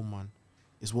ideal woman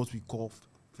is what we call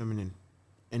feminine.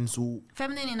 And so...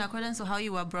 Feminine in accordance to how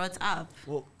you were brought up.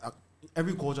 Well...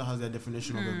 every culture has their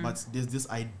definition of it, but there's this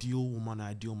ideal woman,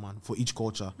 ideal man for each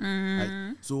culture.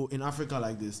 Right? So in Africa,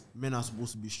 like this, men are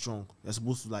supposed to be strong. They're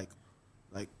supposed to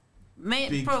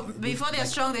before they're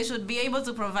strong, they should be able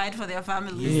to provide for their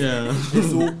families. Yeah. And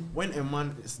so when a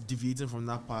man is deviating from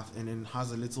that path and then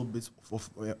has a little bit of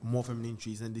more feminine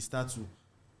traits, and they start to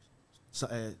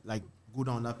go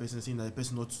down that person, saying that the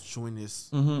person not showing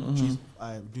his traits,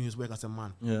 doing his work as a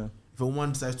man. Yeah. If a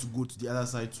woman decides to go to the other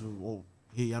side to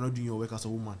hey, you're not doing your work as a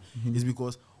woman, it's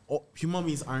because human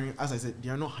beings aren't, as I said,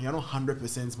 you're not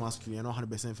 100% masculine, you're not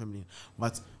 100% feminine.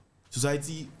 But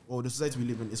society, or the society we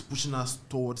live in, is pushing us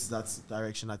towards that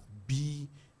direction, that be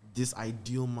this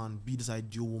ideal man, be this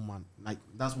ideal woman. Like,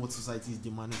 that's what society is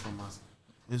demanding from us.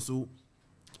 And so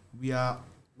we are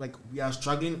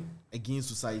struggling against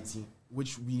society,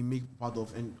 which we make part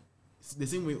of. And the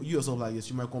same way you yourself, like this,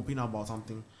 you might complain about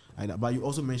something, like that. But you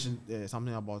also mentioned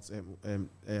something about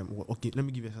okay, let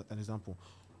me give you an example.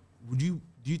 Do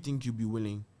you think you'd be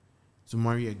willing to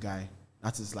marry a guy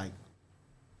that is like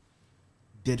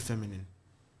dead feminine?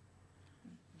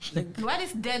 What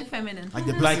is dead feminine? Like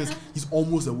the person is, he's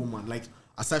almost a woman. Like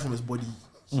aside from his body,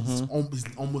 he's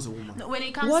almost a woman. When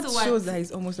it comes What to shows that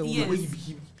he's almost a woman? Yes.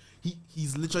 The way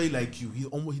he's literally like you.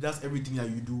 He does everything that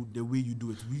you do the way you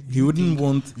do it. He wouldn't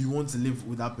want. You want to live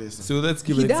with that person. So let's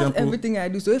give He an does example. everything I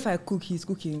do. So if I cook, he's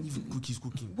cooking. If you cook, he's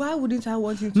cooking. Why wouldn't I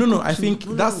want him to No, cook I too? think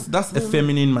that's a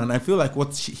feminine man. I feel like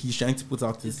what he's trying to put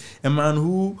out is a man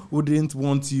who wouldn't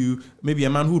want you. Maybe a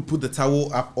man who would put the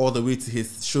towel up all the way to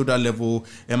his shoulder level.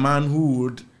 A man who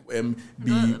would be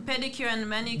pedicure and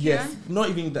manicure. yes, not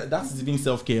even that. That's even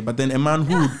self-care. But then a man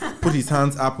who would put his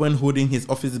hands up when holding his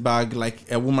office bag,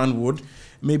 like a woman would.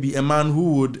 Maybe a man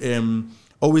who would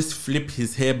always flip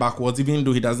his hair backwards, even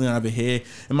though he doesn't have a hair.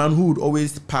 A man who would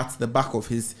always pat the back of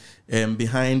his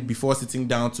behind before sitting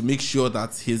down to make sure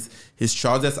that his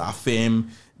trousers are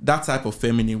firm. That type of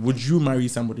feminine. Would you marry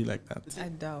somebody like that? I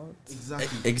doubt.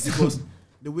 Exactly. Because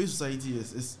the way society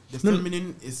is the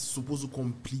feminine is supposed to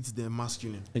complete the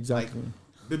masculine. Exactly.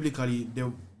 Like, biblically,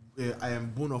 the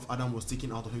bone of Adam was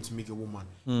taken out of him to make a woman,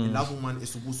 and that woman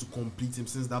is supposed to complete him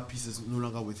since that piece is no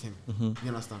longer with him. You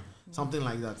understand? Something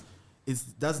like that.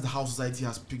 That's the how society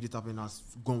has picked it up and has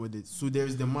gone with it. So there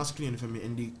is the masculine and feminine,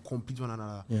 and they complete one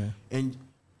another. Yeah. And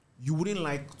you wouldn't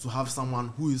like to have someone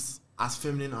who is as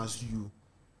feminine as you,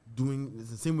 doing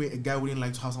the same way a guy wouldn't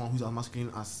like to have someone who's as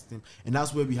masculine as him. And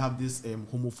that's where we have this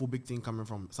homophobic thing coming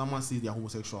from. Someone says they're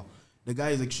homosexual. The guy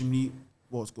is extremely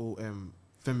what's called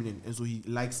feminine, and so he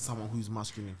likes someone who is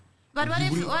masculine. But And what he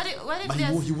if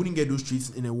wouldn't- he wouldn't get those traits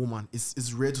in a woman.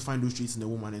 It's rare to find those traits in a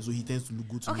woman, and so he tends to look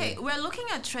good to okay, men. we're looking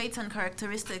at traits and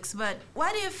characteristics, but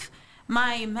what if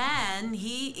my man,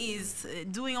 he is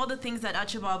doing all the things that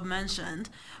Archibald mentioned,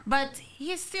 but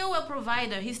he's still a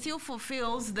provider. He still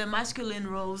fulfills the masculine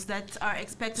roles that are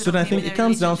expected So of then I him think in a it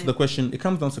comes down to the relationship. question. It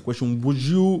comes down to the question: would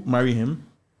you marry him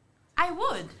I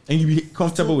would. and you be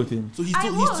comfortable with him? So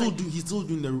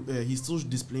he's still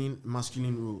displaying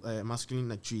masculine masculine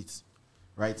like traits,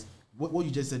 right? What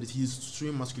you just said is he's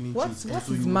showing masculine traits. and What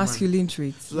so is you would masculine mind.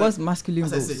 traits? So like, What's masculine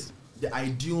as I roles? said, the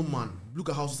ideal man. Look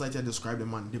at how society has described a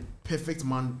man. The perfect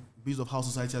man, based on how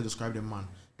society has described a man.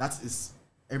 That is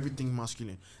everything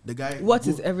masculine. The guy. What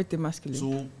is everything masculine?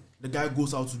 So the guy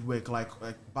goes out to work like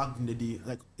back in the day,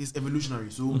 like it's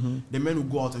evolutionary. So the men who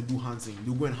go out and do hunting,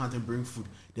 they go and hunt and bring food.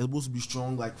 They're supposed to be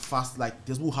strong, like fast, like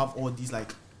they're supposed to have all these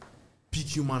like peak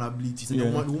human abilities. And the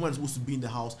woman is supposed to be in the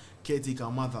house, caretaker,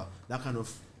 mother, that kind of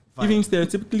vibe. Even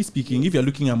stereotypically speaking, if you're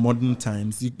looking at modern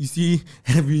times, you see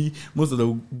most of the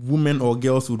women or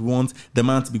girls would want the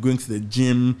man to be going to the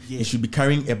gym. Yeah. He should be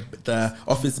carrying the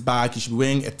office bag. He should be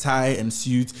wearing a tie and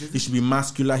suit. He should be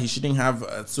muscular. He shouldn't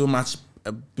have so much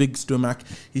a big stomach.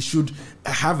 He should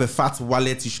have a fat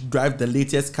wallet. He should drive the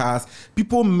latest cars.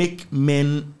 People make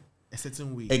men a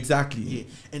certain way. exactly. Yeah.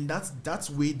 And that's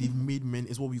way they've made men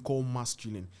is what we call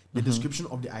masculine. The description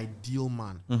of the ideal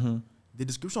man. The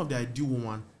description of the ideal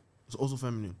woman is also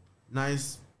feminine.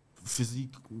 Nice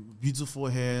physique, beautiful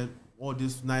hair, all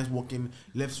this nice walking,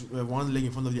 left one leg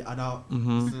in front of the other.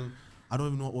 I don't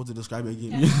even know what to describe it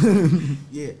again.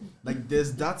 Yeah. Like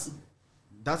there's that's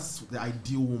the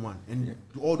ideal woman, and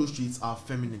all those traits are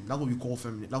feminine. That's what we call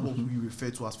feminine. That's what we refer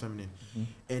to as feminine.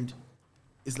 And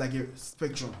it's like a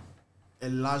spectrum, a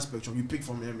large spectrum. You pick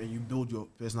from them and you build your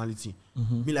personality.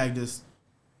 Me like this,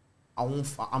 I'm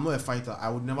not a fighter. I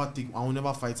will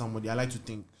never fight somebody. I like to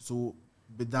think. So,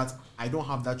 but that I don't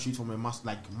have that trait from a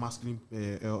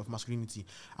masculinity.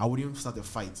 I wouldn't start a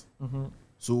fight.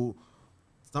 So.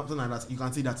 Something like that, you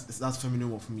can say that's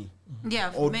feminine of me.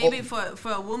 Yeah, maybe for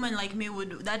a woman like me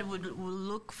would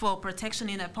look for protection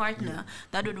in a partner.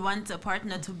 That would want a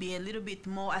partner to be a little bit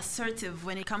more assertive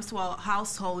when it comes to our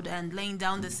household and laying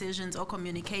down decisions or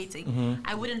communicating.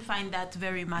 I wouldn't find that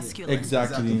very masculine.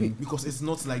 Exactly. Because it's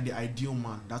not like the ideal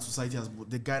man that society has.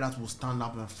 The guy that will stand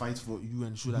up and fight for you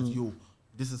and show that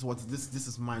this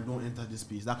is mine. Don't enter this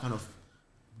space. That kind of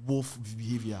both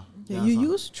behavior. Yeah, you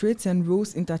use traits and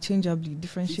roles interchangeably.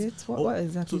 Differentiate. What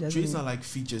exactly so does traits it mean? are like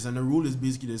features, and the role is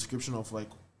basically the description of like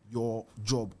your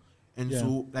job. And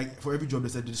so, like for every job,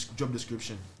 there's a job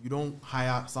description. You don't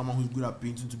hire someone who's good at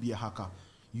painting to be a hacker.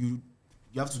 You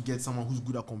have to get someone who's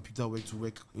good at computer work to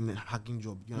work in a hacking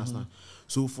job. You understand?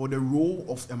 So for the role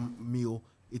of a male,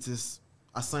 it is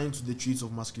assigned to the traits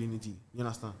of masculinity. You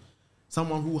understand?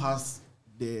 Someone who has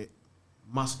the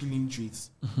masculine traits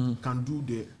can do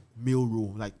the male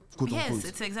role, like quote unquote. Yes,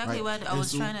 it's exactly right? what I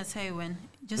was trying to say when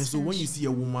And so when you see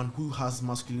a woman who has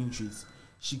masculine traits,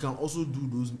 she can also do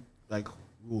those like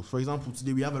roles. For example,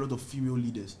 today we have a lot of female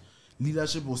leaders.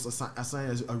 Leadership was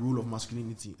assigned as a role of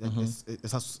masculinity.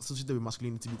 It's associated with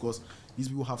masculinity because these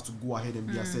people have to go ahead and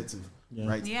be assertive,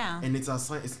 right? Yeah. And it's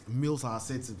assigned. Males are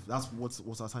assertive. That's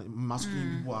what's assigned.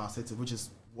 Masculine people are assertive, which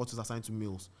is what is assigned to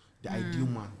males. The ideal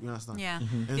man. You understand? Yeah.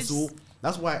 And so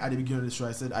that's why at the beginning of the show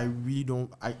I said I really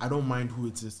don't. I don't mind who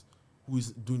it is who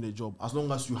is doing the job. As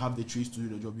long as you have the traits to do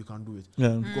the job, you can do it.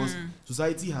 Yeah. Because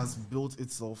society has built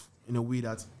itself in a way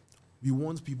that we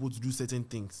want people to do certain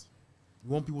things.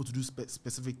 We want people to do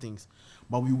specific things,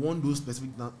 but we want those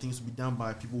specific things to be done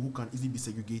by people who can easily be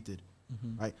segregated,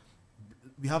 right?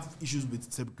 We have issues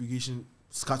with segregation,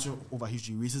 scattering over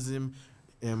history, racism,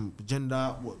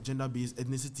 gender-based,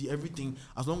 ethnicity, everything.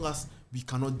 As long as we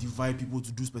cannot divide people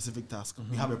to do specific tasks,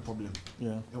 we have a problem.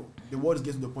 Yeah. The world is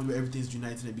getting to the point where everything is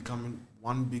united and becoming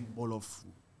one big ball of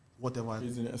whatever.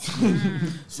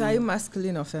 So are you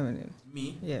masculine or feminine?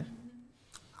 Me? Yeah.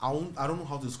 I don't know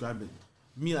how to describe it.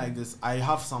 Me like this, I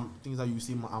have some things that you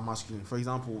say are masculine. For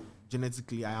example,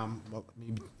 genetically, I'm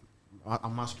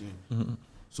masculine.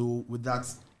 So with that,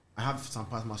 I have some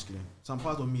parts masculine. Some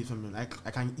parts of me is feminine.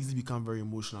 I can easily become very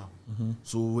emotional.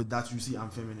 So with that, you see, I'm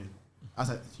feminine.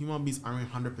 As a human beings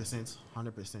aren't 100%.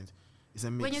 It's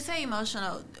a mix. When you say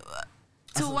emotional,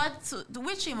 to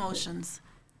which emotions?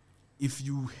 If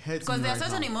you hurt Because me there are right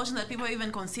certain now, emotions that people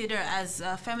even consider as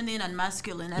feminine and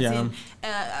masculine, as Yeah. in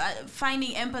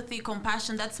finding empathy,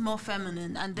 compassion, that's more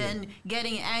feminine, and then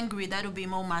getting angry, that would be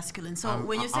more masculine. So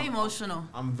when you say emotional,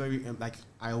 I'm very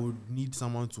I would need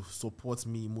someone to support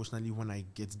me emotionally when I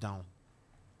get down.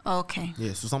 okay.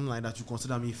 Yeah, so something like that. You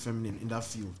consider me feminine in that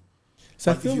field.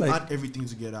 So But I feel if you like add everything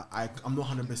together, I'm not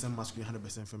 100% masculine,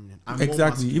 100% feminine. I'm more exactly.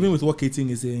 masculine. Even with what Kating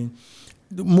is saying,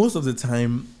 most of the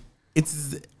time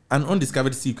it's an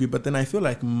undiscovered secret. But then I feel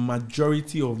like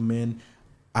majority of men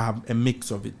are a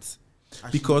mix of it.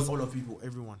 Actually, Because all of people,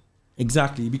 everyone.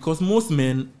 exactly, because most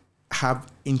men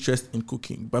have interest in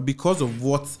cooking, but because of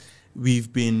what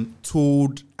we've been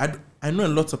told, I know a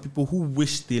lot of people who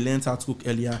wish they learned how to cook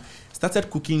earlier, started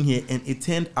cooking here, and it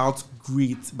turned out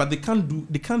great. But they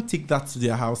can't take that to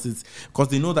their houses because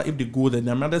they know that if they go there,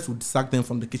 their mothers would sack them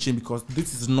from the kitchen because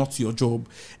this is not your job.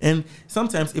 And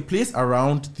sometimes it plays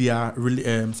around their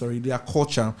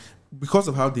culture because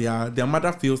of how they are. Their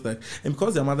mother feels like, and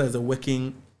because their mother is a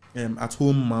working at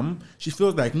home mom, she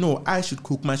feels like, no, I should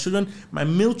cook. My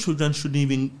male children shouldn't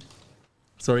even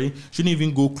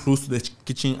go close to the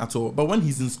kitchen at all. But when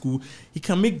he's in school, he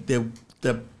can make the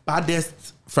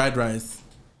baddest fried rice.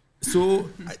 So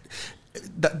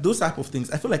those type of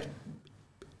things, I feel like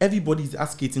everybody's,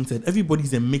 as Kating said,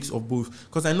 everybody's a mix of both.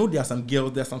 Because I know there are some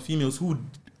girls, there are some females who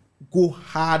go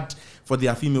hard for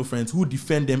their female friends, who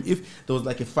defend them. If there was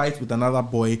like a fight with another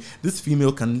boy, this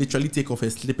female can literally take off her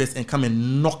slippers and come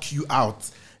and knock you out.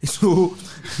 So,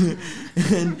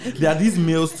 and there are these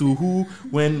males too who,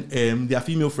 when their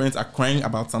female friends are crying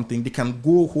about something, they can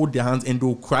go hold their hands and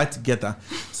they'll cry together.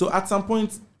 So at some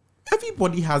point,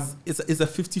 everybody it's a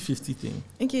 50-50 thing.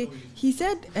 Okay, he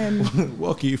said,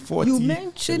 okay, 40. you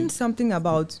mentioned something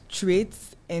about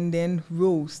traits and then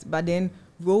roles, but then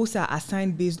roles are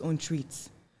assigned based on traits.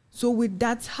 So with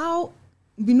that, how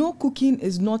we know cooking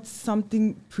is not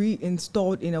something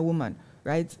pre-installed in a woman,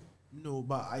 right? No,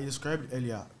 but I described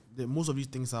earlier that most of these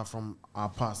things are from our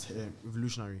past,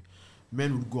 revolutionary.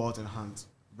 Men would go out and hunt,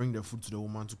 bring their food to the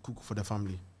woman to cook for the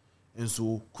family. And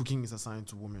so cooking is assigned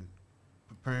to women.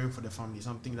 Preparing for the family,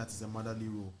 something that is a motherly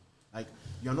role. Like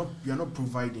you're not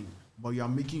providing, but you are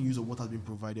making use of what has been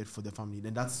provided for the family.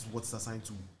 Then that's what's assigned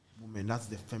to women. That's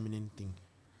the feminine thing.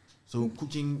 So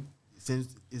cooking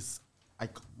is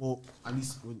like, well, at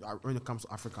least when it comes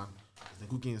to African, the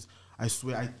cooking is, I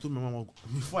swear, I told my mom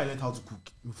before I learned how to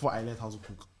cook.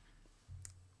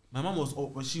 My mom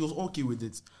she was okay with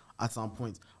it at some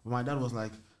point. But my dad was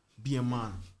like, be a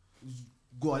man.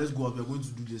 Let's go out. We're going to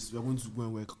do this. We're going to go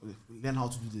and work. Learn how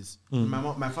to do this.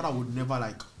 My father would never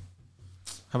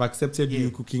have accepted you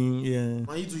cooking. Yeah.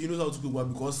 He knows how to cook, but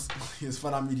because his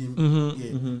father made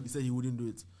him, he said he wouldn't do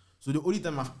it. So the only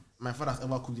time my father has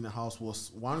ever cooked in the house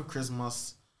was one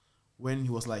Christmas when he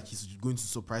was like, he's going to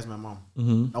surprise my mom.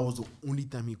 That was the only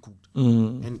time he cooked.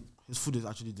 And his food is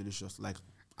actually delicious. Like,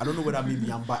 I don't know whether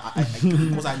maybe I'm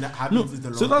because I haven't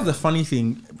eaten it. So that's the funny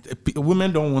thing.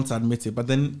 Women don't want to admit it, but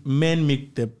then men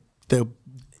make the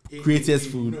greatest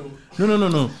food.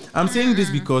 No. I'm saying this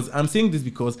because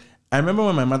I remember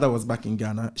when my mother was back in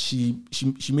Ghana, she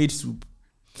made soup.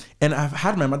 And I've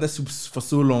had my mother's soups for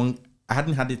so long, I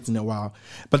hadn't had it in a while.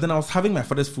 But then I was having my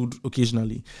father's food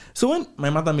occasionally. So when my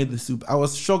mother made the soup, I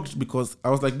was shocked because I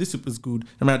was like, this soup is good.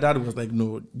 And my dad was like,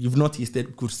 no, you've not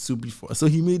tasted good soup before. So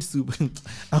he made soup.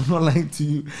 I'm not lying to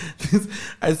you.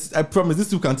 I promise this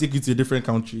soup can take you to a different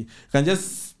country. You can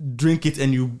just drink it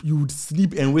and you would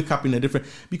sleep and wake up in a different...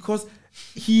 Because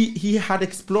he had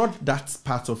explored that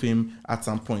part of him at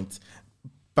some point.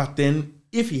 But then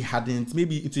if he hadn't,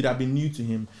 maybe it would have been new to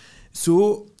him.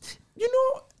 So,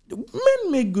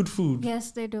 men make good food.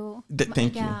 Yes, they do.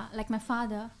 Thank you. Yeah, like my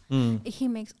father, he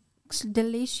makes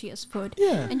delicious food.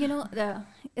 Yeah. And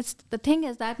the thing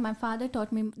is that my father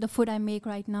taught me the food I make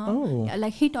right now. Oh. Yeah,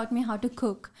 like he taught me how to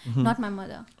cook, not my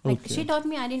mother. Like Okay. she taught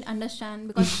me, I didn't understand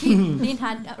because she didn't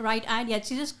have the right idea.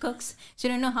 She just cooks. She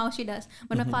don't know how she does.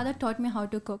 But my father taught me how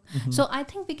to cook. So I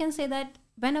think we can say that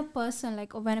when a person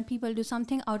or when a people do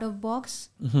something out of box,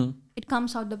 it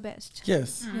comes out the best.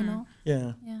 Yes.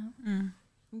 Yeah.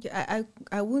 Yeah,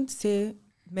 I wouldn't say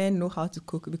men know how to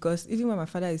cook because even when my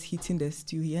father is heating the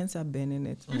stew, he ends up burning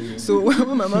it. So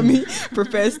when my mommy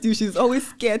prepares stew, she's always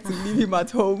scared to leave him at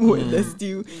home with the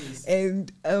stew. And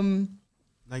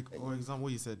Like, for example,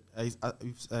 you said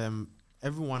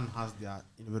everyone has their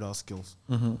individual skills.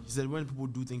 He said when people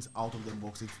do things out of the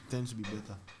box, it tends to be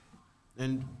better.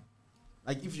 And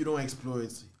like if you don't explore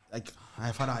it, like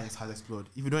my father has explored.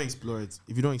 If you don't explore it,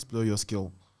 if you don't explore your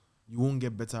skill, you won't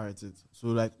get better at it. So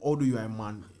like, although you are a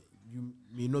man, you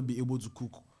may not be able to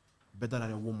cook better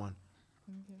than a woman.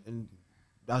 And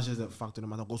that's just a fact of the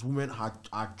matter. Because women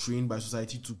are trained by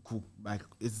society to cook. Like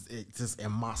it's a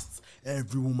must.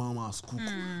 Every woman must cook.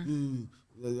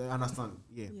 I understand.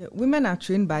 Yeah. Women are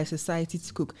trained by society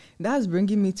to cook. That's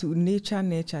bringing me to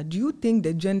nature. Do you think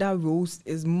the gender roles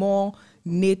is more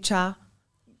nature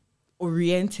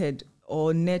oriented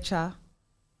or nature?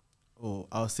 Oh,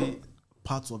 I'll say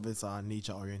parts of it are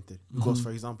nature oriented. Because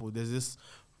for example, there's this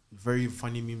very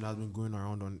funny meme that's been going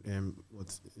around on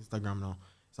Instagram now.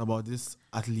 It's about this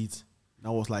athlete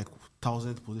that was like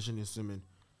 1,000th position in swimming.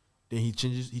 Then he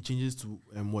changes to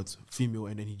female,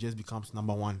 and then he just becomes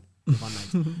number one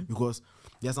overnight. Because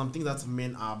there are some things that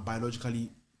men are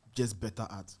biologically just better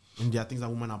at, and there are things that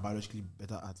women are biologically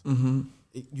better at.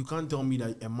 You can't tell me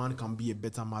that a man can be a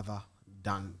better mother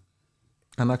than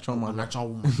An actual a mother. natural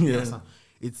woman. Yeah. You understand?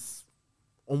 It's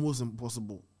almost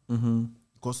impossible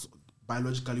because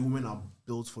biologically women are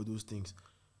built for those things.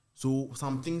 So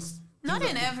some things. Not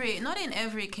in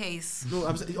every case. No,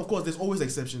 I'm saying, of course, there's always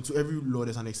exception to every law.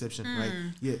 There's an exception, right?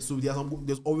 Yeah. So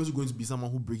there's always going to be someone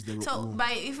who breaks the So rule.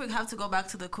 if we have to go back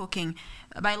to the cooking,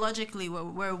 biologically,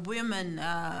 were women?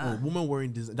 Women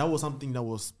wearing this. That was something that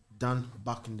was done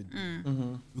back in the day,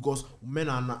 because men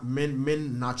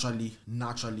naturally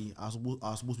are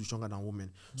supposed to be stronger than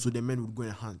women. So the men would go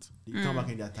and hunt. They come back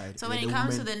and they're tired. So when it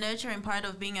comes to the nurturing part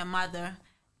of being a mother,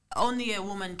 only a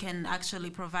woman can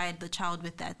actually provide the child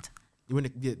with that.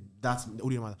 That's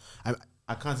only a matter.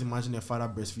 I can't imagine a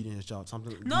father breastfeeding his child.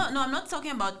 No, I'm not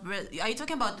talking about. Are you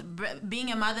talking about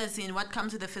being a mother in what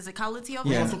comes to the physicality of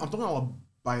it? I'm talking about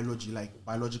biology, like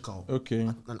biological. Okay.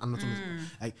 Anatomy.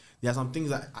 Like there are some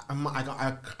things that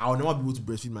I'll never be able to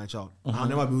breastfeed my child. I'll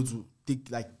never be able to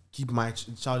keep my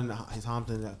child in his arms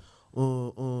and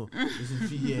this is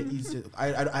here.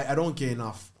 I don't care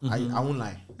enough. I won't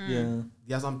lie. Yeah.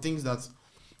 There are some things that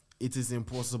it is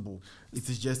impossible. It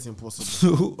is just impossible.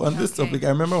 So on this topic, I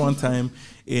remember one time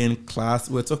in class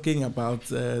we were talking about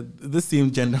the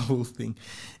same gender role thing,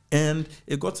 and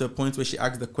it got to a point where she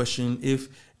asked the question if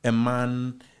a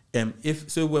man,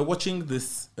 we're watching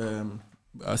this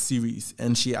series,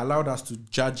 and she allowed us to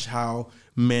judge how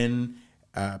men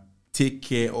take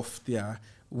care of their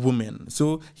women.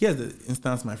 So here's the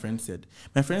instance my friend said.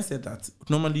 My friend said that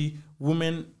normally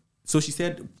women. So she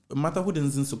said motherhood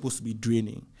isn't supposed to be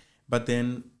draining. But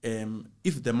then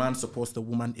if the man supports the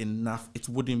woman enough, it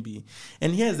wouldn't be.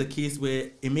 And here's a case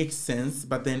where it makes sense,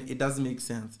 but then it doesn't make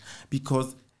sense.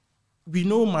 Because we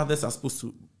know mothers are supposed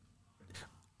to...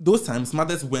 Those times,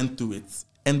 mothers went through it.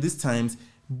 And these times,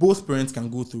 both parents can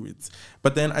go through it.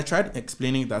 But then I tried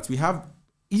explaining that we have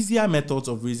easier methods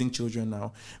of raising children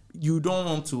now. You don't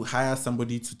want to hire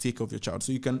somebody to take care of your child.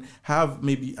 So you can have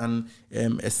maybe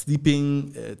a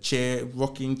sleeping chair,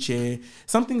 rocking chair,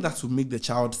 something that will make the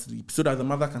child sleep so that the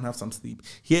mother can have some sleep.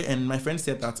 Here, and my friend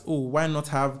said that, why not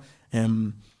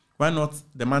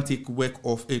the man take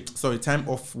time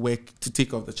off work to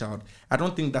take care of the child? I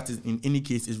don't think that is in any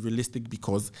case is realistic,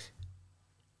 because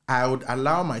I would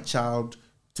allow my child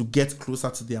to get closer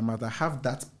to their mother, have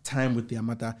that time with their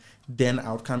mother, then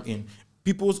I would come in.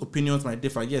 People's opinions might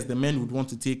differ. Yes, the men would want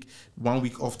to take 1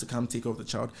 week off to come take care of the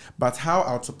child. But how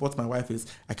I would support my wife is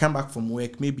I come back from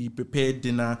work, maybe prepare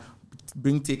dinner,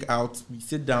 bring takeout, we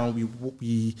sit down,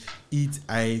 we eat,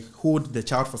 I hold the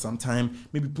child for some time,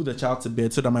 maybe put the child to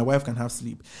bed so that my wife can have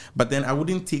sleep. But then I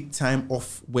wouldn't take time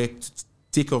off work to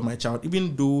take care of my child,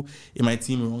 even though it might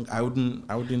seem wrong. I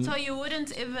wouldn't. So you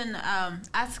wouldn't even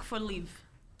ask for leave?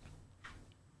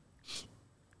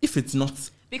 If it's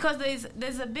not. Because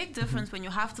there's a big difference when you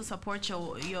have to support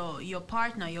your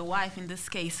partner, your wife in this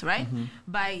case, right?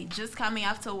 By just coming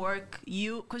after work,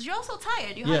 because you're also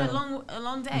tired. You had a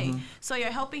long day, so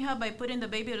you're helping her by putting the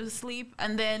baby to sleep,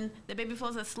 and then the baby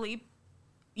falls asleep.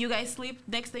 You guys sleep.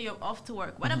 Next day you're off to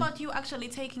work. What about you actually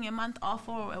taking a month off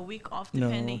or a week off,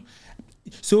 depending?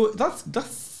 No. So that's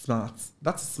smart.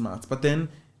 That's smart. But then,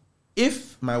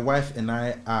 if my wife and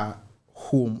I are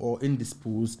home or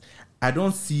indisposed, I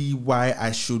don't see why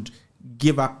I should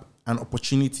give up an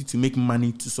opportunity to make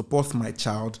money to support my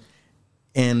child,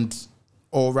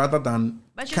 or rather than.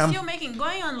 But you're still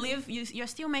going on leave. You're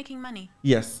still making money.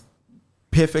 Yes,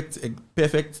 perfect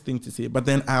thing to say. But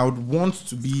then I would want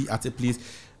to be at a place.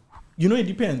 It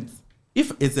depends.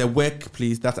 If it's a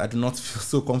workplace that I do not feel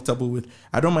so comfortable with,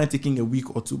 I don't mind taking a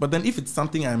week or two. But then if it's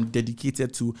something I'm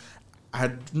dedicated to,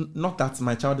 not that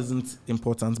my child isn't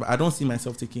important, but I don't see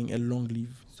myself taking a long leave.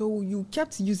 So you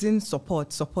kept using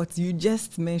support. You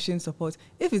just mentioned support.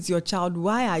 If it's your child,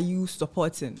 why are you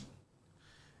supporting?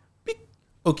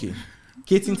 Okay.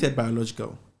 Katie said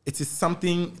biological. It is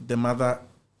something the mother,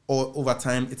 or over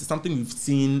time, it is something we've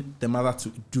seen the mother to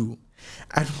do.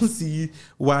 I don't see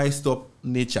why stop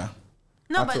nature.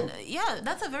 No, but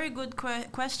that's a very good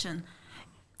question.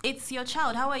 It's your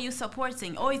child. How are you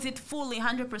supporting? Or is it fully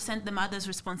 100% the mother's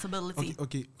responsibility?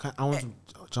 Okay. I want to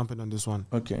jump in on this one.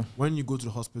 Okay. When you go to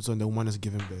the hospital and the woman is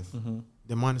giving birth,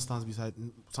 the man stands beside,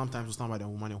 sometimes you stand by the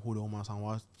woman and hold the woman's hand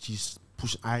while she's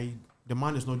pushing. The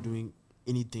man is not doing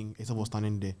anything except for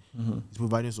standing there. He's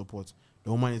providing support.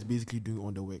 The woman is basically doing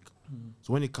all the work.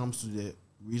 So when it comes to the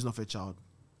reason of a child,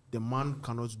 the man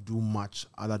cannot do much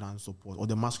other than support, or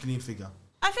the masculine figure.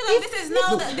 I feel like this is the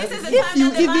time If you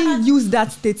that the man even use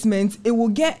that statement, it will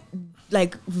get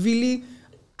really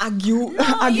arguable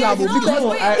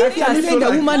because if you are saying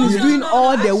the woman is doing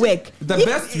all the work, the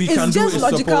best we can do is it's just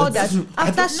logical support. that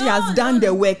after she has done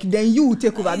the work, then you will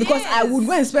take over. Because I would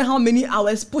go and spend how many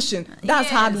hours pushing? That's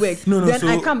hard work. Then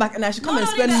I come back and I should come and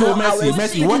spend more hours.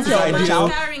 Mercy, what is ideal?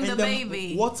 Carrying the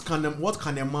baby. What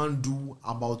can a man do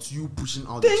about you pushing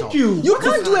out the child? Thank you. You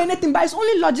can't do anything, but it's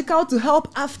only logical to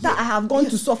help after I have gone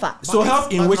to suffer. So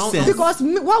help in which sense? Because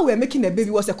while we're making the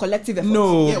baby was a collective effort.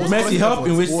 No, Mercy, help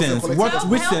in which sense?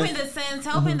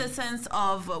 Help in the sense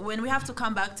of when we have to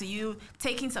come back to you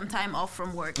taking some time off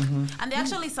from work. And there are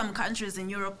actually some countries in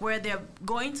Europe where they're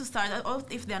going to start, or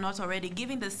if they're not already,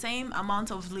 giving the same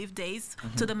amount of leave days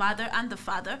to the mother and the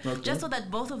father, just so that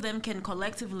both of them can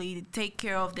collectively take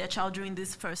care of their child during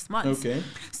these first months. Okay.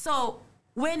 So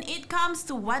when it comes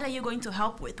to what are you going to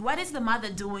help with, what is the mother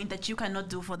doing that you cannot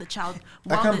do for the child?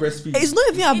 I can't breastfeed. It's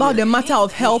not even about the matter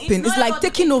of helping. It's like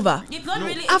taking over. It's not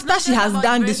really. After she has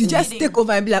done this, you just take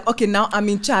over and be like, okay, now I'm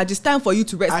in charge. It's time for you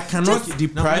to rest. I cannot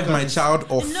deprive my child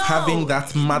of having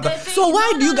that mother. So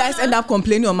why do you guys end up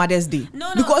complaining on Mother's Day?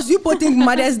 Because you both think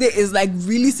Mother's Day is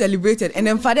really celebrated, and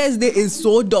then Father's Day is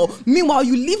so dull. Meanwhile,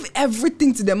 you leave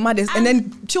everything to the mothers, and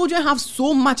then children have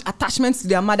so much attachment to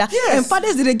their mother. Yes. And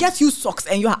Father's Day, they get you socks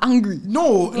and you are angry.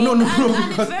 No. And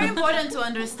it's very important to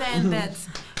understand that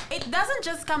it doesn't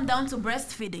just come down to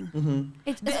breastfeeding.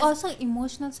 It's also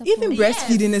emotional support. Even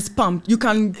breastfeeding is pumped. You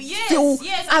can feel.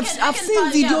 I've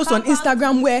seen videos on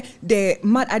Instagram where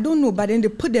I don't know, but then they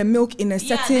put their milk in a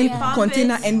certain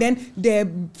container, and then the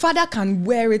father can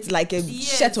wear it like a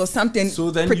shirt or something.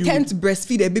 So then pretend to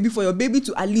breastfeed a baby for your baby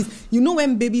to at least.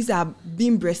 When babies are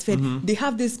being breastfed, they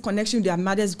have this connection with their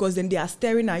mothers because then they are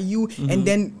staring at you and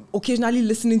then occasionally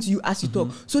listening to you as you talk.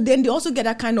 So then they also get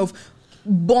that kind of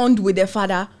bond with their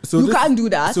father. So you can't do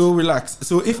that. So relax.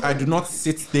 So if I do not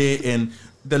sit there and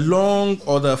the long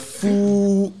or the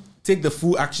full take the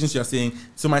full actions you're saying,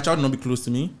 so my child will not be close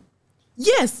to me?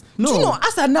 Yes. No. Do you know,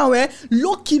 as I now,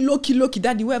 low-key,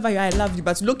 daddy, wherever you are, I love you,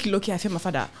 but low-key, I feel my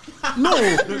father. No,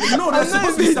 there's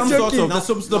supposed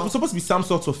to be some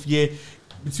sort of fear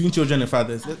between children and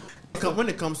fathers. When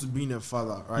it comes to being a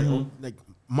father, right? Like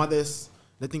mothers,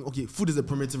 they think, okay, food is a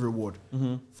primitive reward.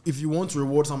 If you want to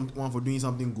reward someone for doing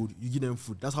something good, you give them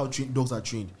food. That's how dogs are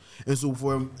trained. And so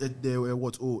for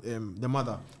the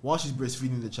mother, while she's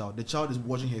breastfeeding the child is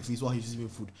watching her face while he's receiving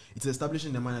food. It's establishing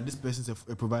in the mind that this person is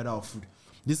a provider of food.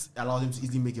 This allows them to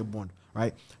easily make a bond,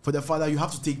 right? For the father, you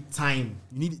have to take time.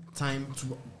 You need time to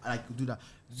do that.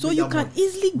 So you can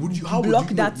easily block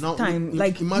that time.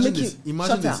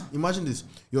 Imagine this.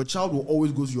 Your child will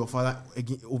always go to your father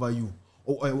again over you.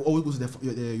 always go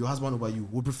to your husband over you,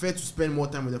 would prefer to spend more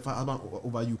time with the husband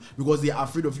over you because they are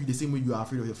afraid of you the same way you are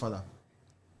afraid of your father.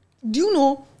 Do you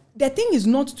know? The thing is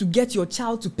not to get your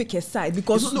child to pick a side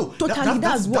because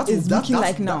that's what it's looking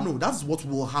like now. That's what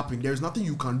will happen. There is nothing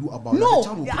you can do about it. No,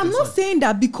 I'm not saying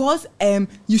that because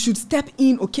you should step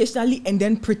in occasionally and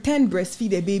then pretend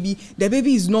breastfeed the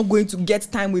baby is not going to get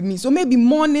time with me. So maybe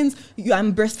mornings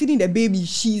I'm breastfeeding the baby,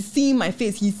 she's seeing my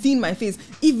face, he's seeing my face.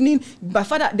 Evening, the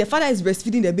father is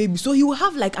breastfeeding the baby, so he will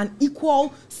have like an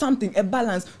equal something, a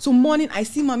balance. So morning I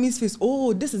see mommy's face,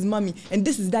 oh, this is mommy and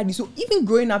this is daddy. So even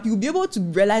growing up, you'll be able to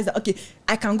realize that, okay,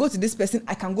 I can go to this person,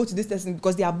 I can go to this person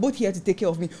because they are both here to take care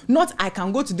of me. Not I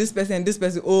can go to this person and this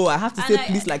person, oh, I have to say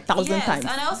please like 1,000 times.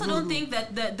 And I also don't think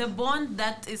that the bond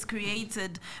that is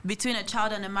created between a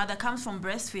child and a mother comes from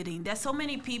breastfeeding. There's so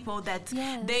many people that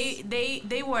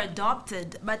they were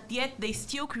adopted, but yet they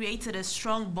still created a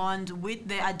strong bond with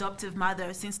their adoptive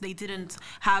mother since they didn't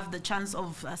have the chance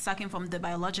of sucking from the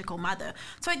biological mother.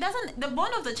 So the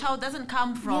bond of the child doesn't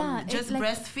come from just like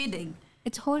breastfeeding.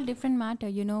 It's a whole different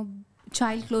matter,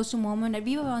 child close to mom. And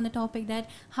we were on the topic that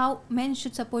how men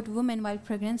should support women while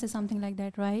pregnant is something like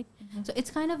that, right? Mm-hmm. So it's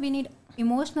kind of, we need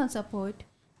emotional support.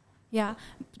 Yeah,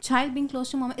 child being close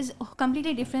to mom is a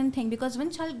completely different thing because when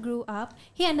child grew up,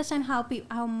 he understands how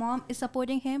mom is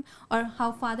supporting him or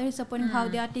how father is supporting, how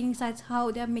they are taking sides, how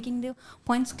they are making the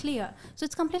points clear. So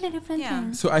it's completely different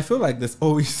thing. So I feel like there's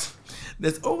always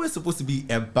supposed to be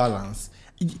a balance.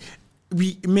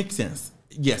 It makes sense.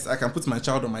 Yes, I can put my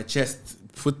child on my chest,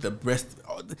 put the breast,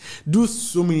 do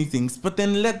so many things. But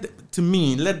then let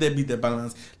there be the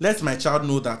balance. Let my child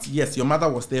know that, yes, your mother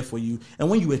was there for you. And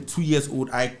when you were 2 years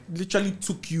old, I literally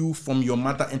took you from your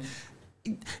mother. And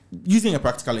using a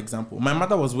practical example, my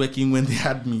mother was working when they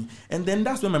had me. And then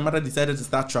that's when my mother decided to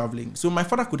start traveling. So my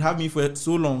father could have me for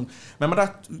so long. My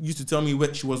mother used to tell me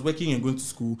when she was working and going to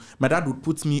school, my dad would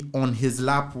put me on his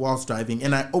lap whilst driving.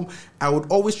 And I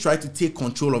would always try to take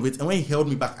control of it. And when he held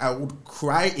me back, I would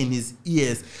cry in his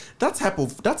ears. That type,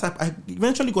 I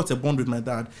eventually got a bond with my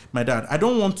dad. I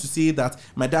don't want to say that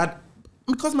my dad,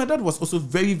 because my dad was also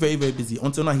very, very, very busy.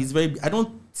 Until now, I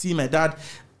don't see my dad,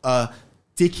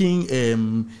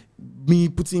 taking me,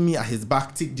 putting me at his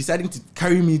back, deciding to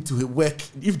carry me to work.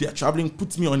 If they're traveling,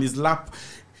 puts me on his lap.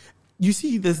 You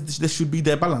see, there should be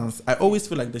the balance. I always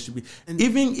feel like there should be. And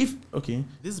even if,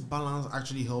 this balance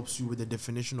actually helps you with the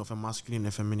definition of a masculine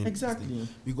and feminine. Exactly.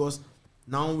 Because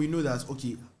now we know that,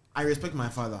 I respect my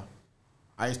father.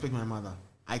 I respect my mother.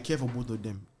 I care for both of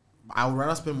them. I would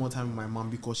rather spend more time with my mom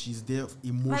because she's there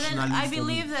emotionally. But then I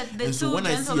believe that the two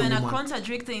gentlemen are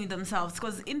contradicting themselves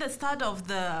because in the start of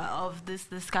this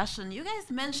discussion, you guys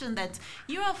mentioned that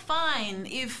you are fine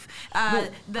if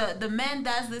the man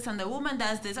does this and the woman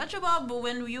does this. Archibald, but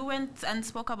when you went and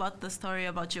spoke about the story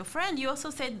about your friend, you also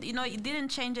said it didn't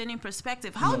change any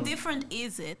perspective. How different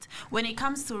is it when it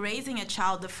comes to raising a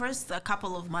child? The first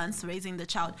couple of months raising the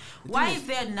child. Why is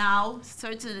there now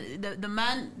certain the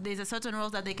man? There's a certain role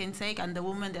that they can take, and the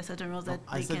woman, there are certain roles that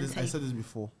they can take. I said this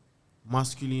before.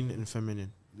 Masculine and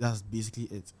feminine. That's basically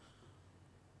it.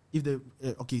 If they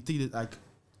take it like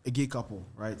a gay couple,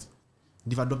 right?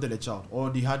 They've adopted a child, or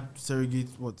they had surrogate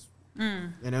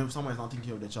and then someone is not taking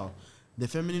care of the child. The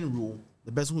feminine role,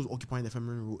 the person who's occupying the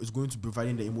feminine role is going to be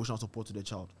providing the emotional support to the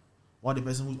child, while the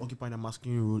person who's occupying the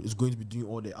masculine role is going to be doing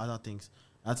all the other things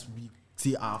that we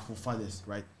say are for fathers,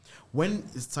 right? When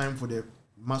it's time for the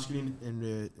masculine and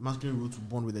the masculine role to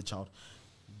bond with the child,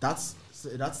 that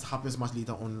happens much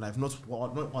later on in life, not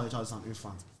while the child is an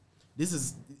infant. This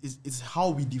is how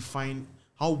we define,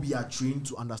 how we are trained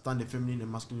to understand the feminine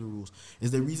and masculine roles. It's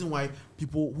the reason why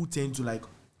people who tend to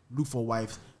look for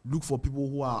wives look for people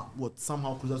who are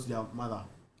somehow closer to their mother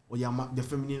or the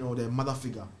feminine or the mother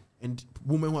figure. And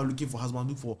women who are looking for husbands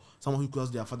look for someone who close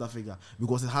their father figure,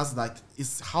 because it has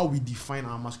it's how we define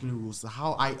our masculine roles,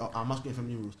 our masculine and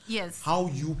feminine roles. Yes. How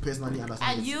you personally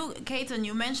understand. And you, Kaiten,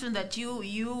 you mentioned that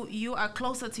you are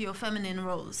closer to your feminine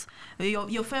roles,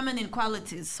 your feminine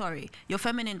qualities. Sorry, your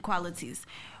feminine qualities.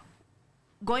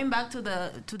 Going back to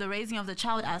the raising of the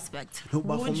child aspect. No,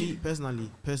 but for me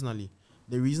personally,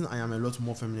 the reason I am a lot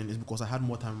more feminine is because I had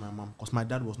more time with my mom, because my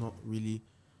dad was not really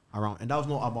around, and that was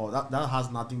not about that. That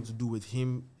has nothing to do with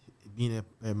him being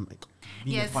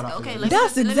a father.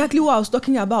 That's exactly what I was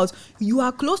talking about. You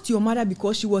are close to your mother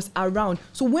because she was around.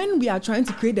 So when we are trying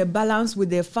to create a balance with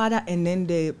the father and then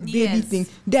the baby thing,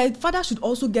 the father should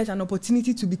also get an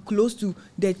opportunity to be close to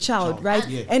the child, right?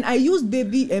 And I use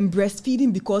baby and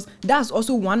breastfeeding because that's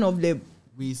also one of the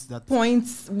ways that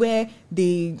points where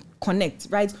they connect,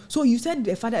 right? So you said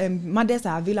the father and mothers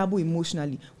are available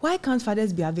emotionally. Why can't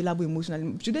fathers be available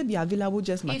emotionally? Should they be available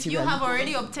just materially? If you have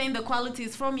already obtained the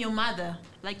qualities from your mother,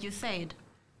 like you said.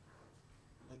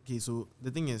 Okay, so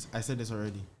the thing is, I said this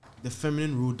already. The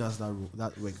feminine rule does that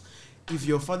work. If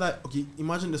your father, okay,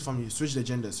 imagine this family, switch the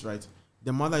genders, right?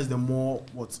 The mother is the more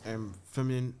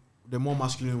feminine, the more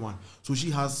masculine one. So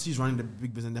she's running the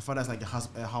big business. The father is like a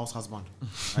house husband,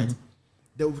 right?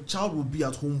 The child will be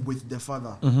at home with the father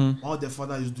while the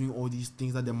father is doing all these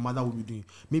things that the mother will be doing.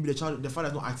 Maybe the father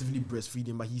is not actively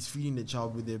breastfeeding, but he's feeding the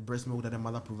child with the breast milk that the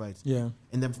mother provides. Yeah.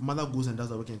 And the mother goes and does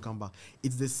the work and come back.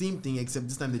 It's the same thing, except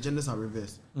this time the genders are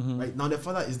reversed. Right now, the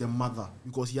father is the mother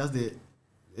because he has the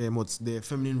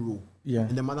feminine role,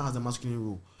 and the mother has the masculine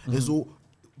role, and so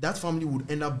that family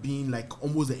would end up being like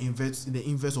almost the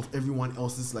inverse of everyone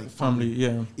else's like family.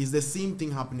 Yeah, it's the same thing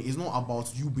happening. It's not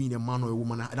about you being a man or a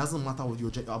woman. It doesn't matter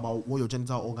about what your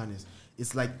genital organ is.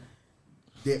 It's like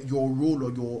your role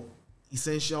or your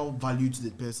essential value to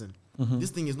the person. This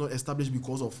thing is not established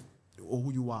because of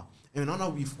who you are. And now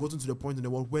that we've gotten to the point in the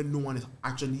world where no one is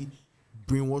actually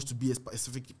brainwashed to be a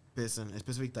specific person, a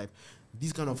specific type,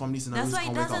 these kind of family scenarios. That's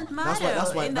why it doesn't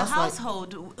matter in the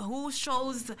household who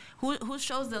shows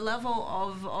the level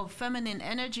of feminine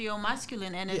energy or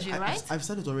masculine energy, right? I've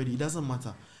said it already. It doesn't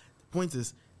matter. The point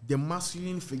is, the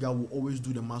masculine figure will always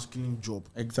do the masculine job.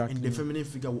 Exactly. And the feminine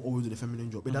figure will always do the feminine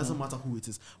job. It doesn't matter who it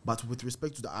is. But with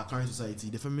respect to our current society,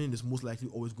 the feminine is most likely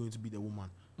always going to be the woman.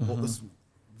 Or it's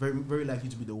very, very likely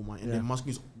to be the woman. And the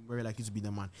masculine is very likely to be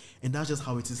the man. And that's just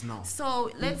how it is now. So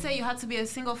let's say you had to be a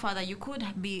single father. You could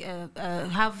be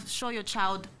show your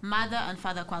child mother and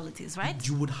father qualities, right?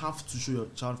 You would have to show your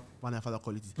child mother and father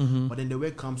qualities. But then the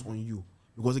work comes on you.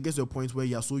 Because it gets to a point where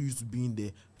you are so used to being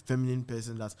the feminine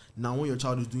person that now when your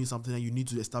child is doing something and you need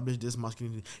to establish this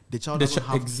masculinity, the child doesn't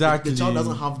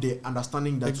have the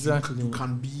understanding that you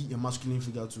can be a masculine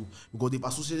figure too, because they've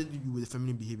associated you with the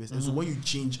feminine behaviors. And so when you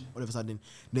change all of a sudden,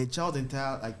 the child's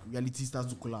entire reality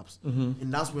starts to collapse.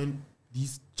 And that's when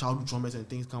these childhood traumas and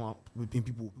things come up within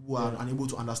people who are unable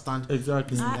to understand.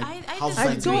 Exactly.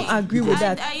 I don't agree with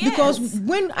that because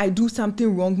when I do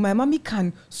something wrong, my mommy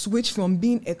can switch from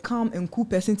being a calm and cool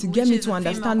person to get me to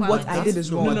understand what I did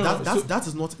is wrong.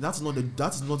 That's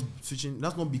not switching.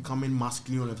 That's not becoming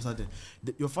masculine all of a sudden.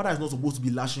 Your father is not supposed to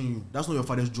be lashing you. That's not your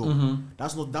father's job.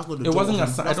 That's not the job. It wasn't.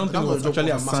 I don't think it was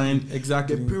actually assigned.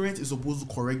 Exactly. The parent is supposed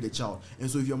to correct the child, and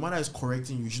so if your mother is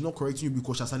correcting you, she's not correcting you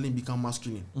because she suddenly become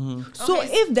masculine. So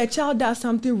if the child does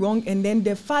something wrong and then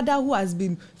the father who has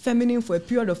been feminine for a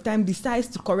period of time decides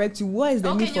to correct you, what is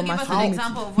the need for masculinity? Can you give us an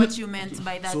example of what you meant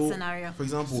by that scenario? For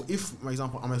example, if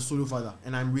I'm a solo father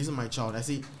and I'm raising my child, I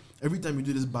say every time you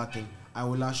do this bad thing, I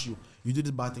will lash you. You do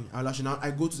this bad thing, I'll lash you. Now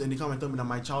I go to and they come and tell me that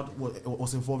my child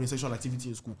was involved in sexual activity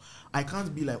in school. I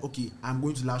can't be like, okay, I'm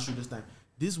going to lash you this time.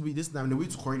 This time, the way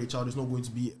to correct the child is not going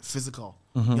to be physical.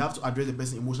 You have to address the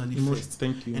person emotionally first.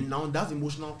 Thank you. And now that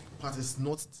emotional part is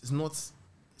not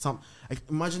some. Like,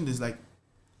 imagine this, like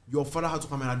your father had to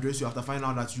come and address you after finding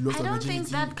out that you lost your virginity. I don't think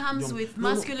that comes with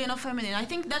masculine or feminine. I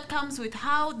think that comes with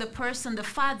how the person, the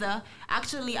father,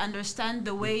 actually understand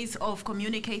the ways of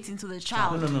communicating to the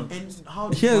child. No. And how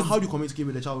do you communicate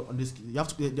with the child on this? You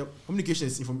have to. The communication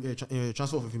is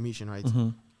transfer of information, right?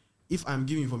 If I'm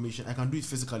giving information, I can do it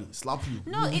physically, slap you.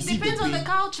 No, it depends on the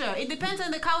culture. It depends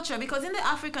on the culture, because in the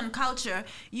African culture,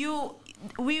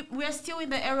 we're still in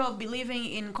the era of believing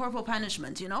in corporal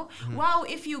punishment, you know? While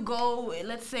if you go,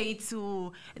 let's say,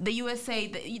 to the USA,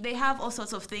 they have all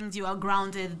sorts of things. You are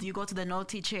grounded, you go to the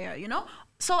naughty chair, you know?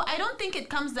 So I don't think it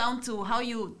comes down to how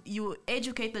you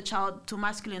educate the child to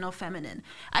masculine or feminine.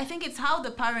 I think it's how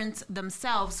the parents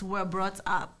themselves were brought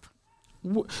up.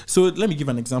 So let me give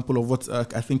an example of what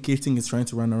I think Kating is trying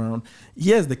to run around.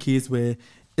 Here's the case where,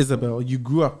 Isabel, you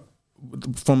grew up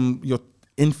from your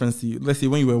infancy. Let's say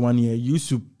when you were 1 year, you used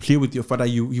to play with your father.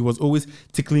 He was always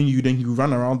tickling you. Then you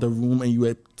ran around the room and you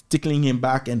were tickling him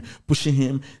back and pushing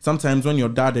him. Sometimes when your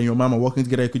dad and your mom are working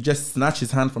together, you could just snatch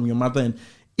his hand from your mother. And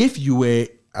if you were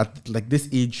at like this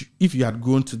age, if you had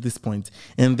grown to this point,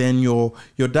 and then your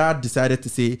dad decided to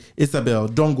say, Isabel,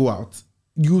 don't go out.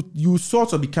 You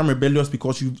sort of become rebellious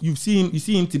because you see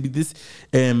him to be this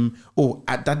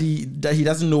daddy, that he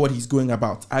doesn't know what he's going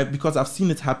about. Because I've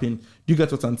seen it happen. Do you get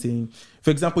what I'm saying?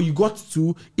 For example, you got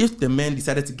to, if the men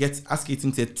decided to ask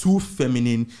Kating to too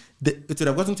feminine, it would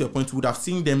have gotten to a point would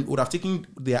have taken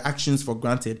their actions for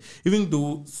granted, even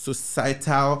though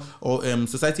societal or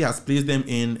society has placed them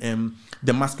in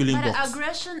the masculine box. But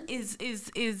aggression is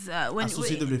when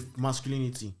associated with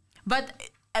masculinity. But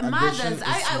Aggression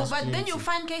mothers. is But then you masculinity.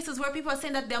 find cases where people are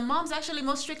saying that their mom's actually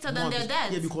more stricter than their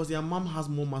dads. Yeah, because their mom has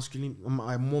more masculine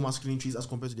traits as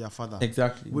compared to their father.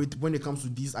 Exactly. When it comes to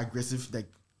these aggressive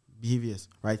behaviors,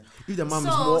 right? If the mom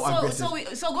is more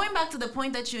aggressive, So going back to the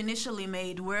point that you initially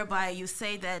made, whereby you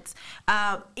say that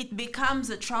it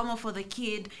becomes a trauma for the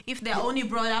kid if they're only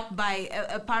brought up by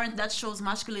a parent that shows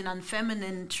masculine and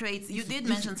feminine traits. You did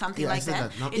mention something like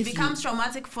that. Now, It becomes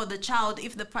traumatic for the child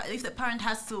if the parent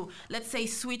has to, let's say,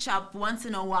 switch up once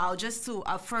in a while just to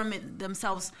affirm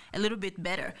themselves a little bit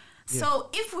better. So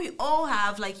if we all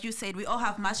have, like you said, we all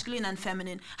have masculine and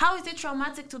feminine, how is it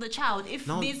traumatic to the child if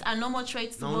these are normal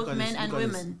traits to both men and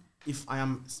women? If I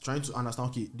am trying to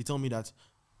understand, okay, they tell me that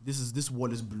this wall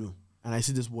is blue, and I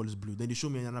see this wall is blue. Then they show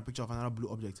me another picture of another blue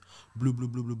object, blue, blue,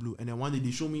 blue, blue, blue, and then one day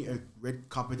they show me a red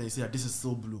carpet and they say that this is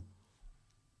still blue.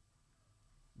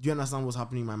 Do you understand what's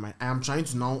happening in my mind? I am trying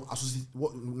to now associate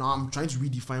I'm trying to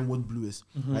redefine what blue is.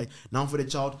 Right now, for the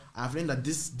child, I have learned that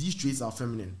these traits are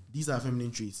feminine. These are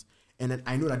feminine traits. And then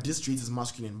I know that this trait is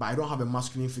masculine, but I don't have a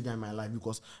masculine figure in my life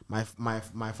because my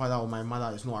father or my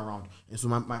mother is not around. And so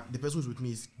the person who's with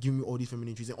me is giving me all these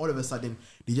feminine traits. And all of a sudden,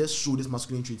 they just show this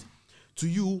masculine trait. To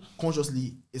you,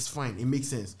 consciously, it's fine. It makes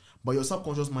sense. But your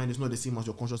subconscious mind is not the same as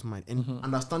your conscious mind. And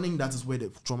understanding that is where the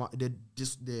trauma,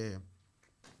 what's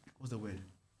the word?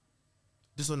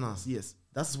 Dissonance, yes.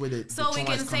 That's where the So we trauma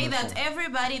can is say coming that from.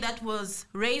 everybody that was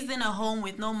raised in a home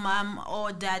with no mom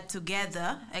or dad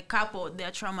together, a couple,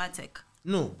 they're traumatic.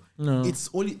 No. It's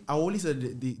only, I only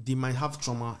said they might have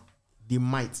trauma. They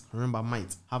might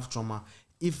have trauma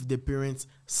if the parent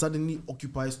suddenly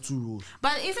occupies two roles.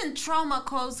 But isn't trauma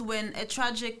caused when a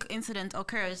tragic incident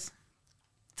occurs?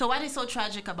 So what is so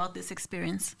tragic about this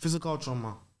experience? Physical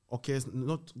trauma occurs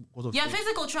not because of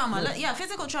Physical trauma. No.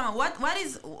 Physical trauma. What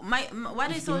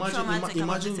is so traumatic about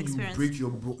imagine this you experience? break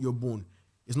your bone.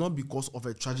 It's not because of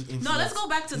a tragic incident. No, let's go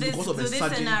back to It's this because of a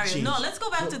sudden scenario. change. No, let's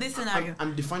go back to this scenario.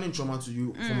 I'm defining trauma to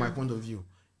you from my point of view.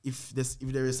 If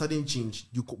there is sudden change,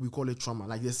 we call it trauma.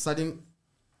 Like there's sudden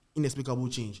inexplicable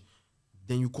change,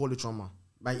 then you call it trauma.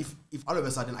 But if all of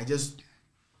a sudden I just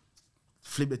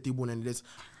flip the table and let's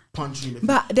punch you in the face.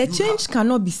 But the change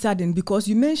cannot be sudden because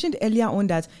you mentioned earlier on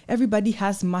that everybody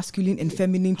has masculine and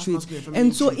feminine traits.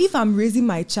 And so if I'm raising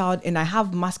my child and I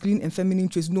have masculine and feminine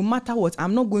traits, no matter what,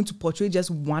 I'm not going to portray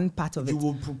just one part of it.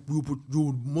 You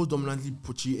will most dominantly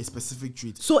portray a specific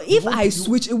trait. So if I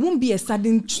switch, it won't be a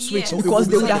sudden switch because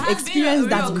they would have experienced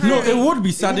that before. No, it would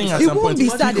be sudden at It some won't point. be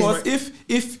sudden. Because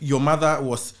if your mother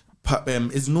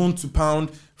is known to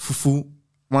pound fufu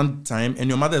one time and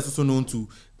your mother is also known to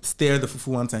stir the fufu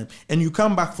one time, and you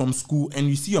come back from school and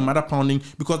you see your mother pounding,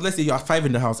 because let's say you are 5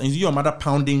 in the house and you see your mother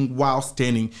pounding while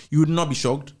standing, you would not be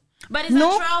shocked? But is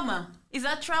that trauma? Is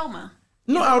that trauma?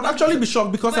 No, I would actually be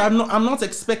shocked because I'm not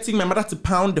expecting my mother to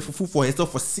pound the fufu for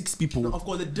herself for 6 people. No, of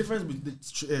course, the difference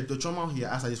with the trauma here,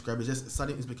 as I described, is just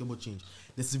sudden inexplicable change.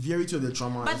 The severity of the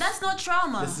trauma. But that's not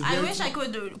trauma. The I severity- wish I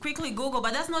could quickly Google,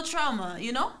 but that's not trauma.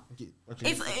 You know, Okay.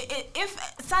 if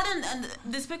sudden and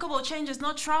despicable change is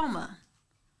not trauma.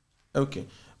 Okay.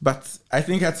 But I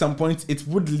think at some point it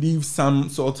would leave some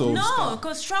sort of... No,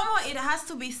 because trauma, it has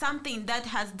to be something that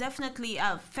has definitely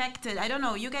affected. I don't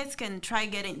know. You guys can try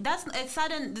getting... That's a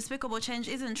sudden despicable change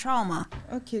isn't trauma.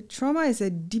 Okay, trauma is a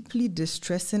deeply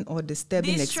distressing or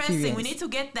disturbing Distressing. experience. We need to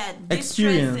get that.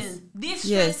 Experience.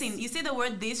 Distressing. You see the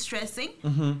word distressing?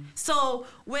 Mm-hmm. So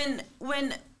when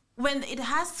it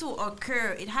has to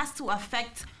occur, it has to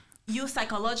affect you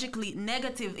psychologically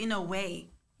negative in a way.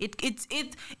 It's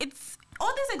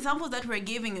all these examples that we're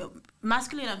giving,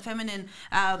 masculine and feminine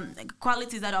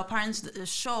qualities that our parents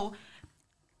show.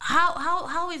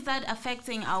 How is that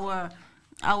affecting our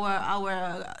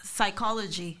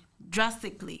psychology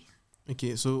drastically?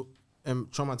 Okay, so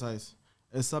traumatized,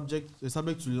 a subject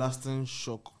to lasting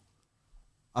shock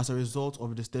as a result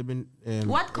of disturbing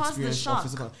what caused the experience of shock?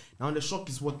 physical. Now the shock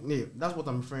is that's what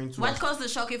I'm referring to. What caused the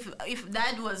shock if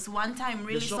dad was one time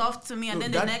really shock- soft to me and no,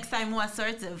 then the next time more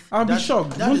assertive? I'll be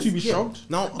shocked. Won't you be shocked?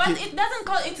 Now, But okay, it doesn't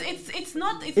cause it's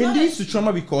not It leads to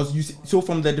trauma because you see, so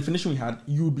from the definition we had,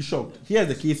 you would be shocked. Here's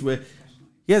the case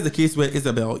where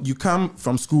Isabel, you come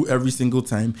from school every single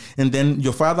time, and then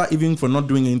your father, even for not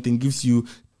doing anything, gives you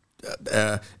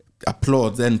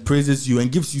applauds and praises you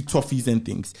and gives you toffees and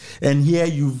things. And here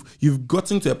you've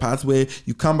gotten to a part where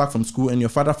you come back from school and your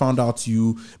father found out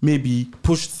you maybe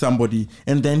pushed somebody,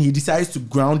 and then he decides to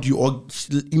ground you or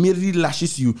immediately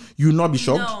lashes you. You will not be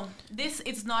shocked.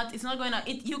 it's not going to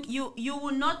you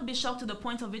will not be shocked to the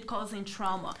point of it causing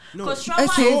trauma. No. Because trauma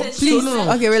Okay, is a please.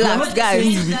 Okay, relax, trauma guys.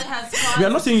 is that has caused We are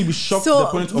not saying you be shocked to the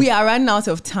So point of we are running out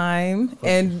of time,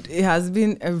 and it has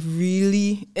been a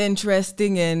really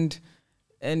interesting and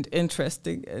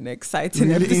exciting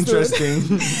really episode.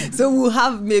 interesting. So we'll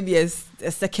have maybe a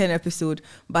second episode.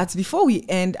 But before we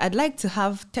end, I'd like to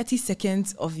have 30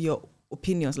 seconds of your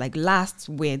opinions, like last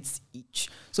words each.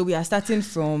 So we are starting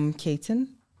from Kaiten.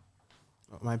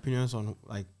 My opinions on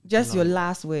like Just your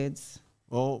last words,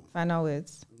 well, final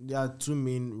words. there are two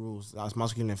main rules: that's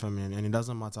masculine and feminine, and it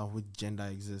doesn't matter which gender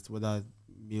exists, whether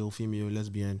male, female,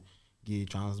 lesbian, gay,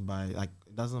 trans, bi. Like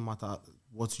it doesn't matter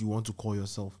what you want to call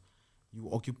yourself. You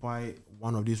occupy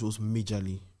one of these roles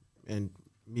majorly, and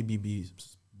maybe be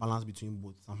balanced between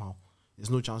both somehow. There's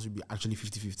no chance you'll be actually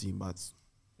 50-50, but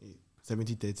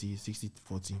 70-30,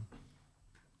 60-40.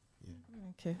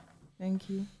 Okay, thank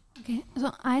you. Okay,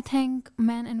 so I think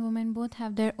men and women both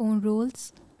have their own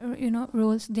roles,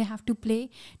 roles they have to play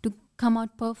to come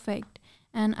out perfect.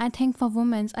 And I think for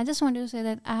women, I just want to say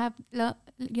that I have,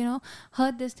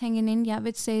 heard this thing in India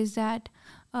which says that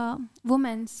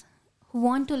women who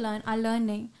want to learn are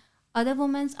learning. Other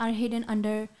women are hidden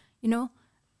under,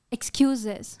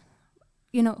 excuses.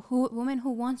 Women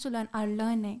who wants to learn are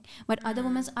learning, but other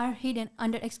women are hidden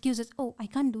under excuses. Oh, I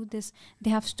can't do this. They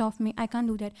have stopped me. I can't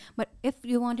do that. But if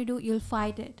you want to do, you'll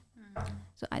fight it.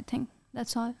 So I think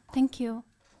that's all. Thank you.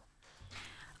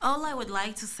 All I would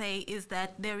like to say is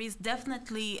that there is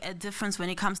definitely a difference when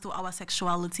it comes to our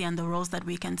sexuality and the roles that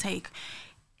we can take.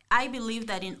 I believe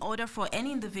that in order for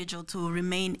any individual to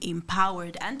remain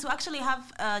empowered and to actually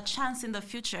have a chance in the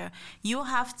future, you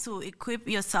have to equip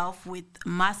yourself with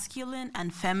masculine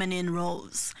and feminine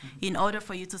roles in order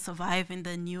for you to survive in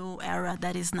the new era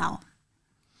that is now.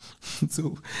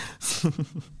 So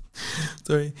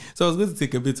sorry. So I was going to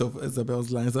take a bit of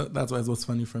Isabel's lines. That's why it was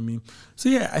funny for me. So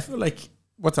yeah, I feel like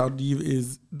what I'll do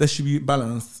is there should be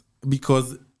balance,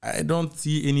 because I don't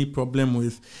see any problem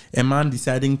with a man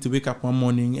deciding to wake up one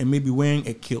morning and maybe wearing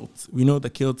a kilt. We know the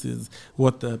kilt is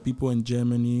what the people in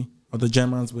Germany or the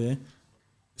Germans wear.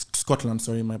 Scotland,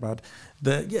 sorry, my bad.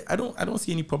 I don't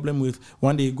see any problem with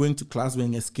one day going to class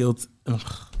wearing a kilt.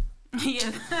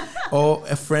 Yeah. Or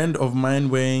a friend of mine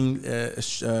wearing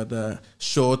the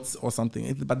shorts or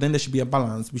something. But then there should be a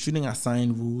balance. We shouldn't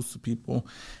assign rules to people.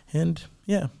 And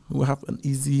yeah, we'll have an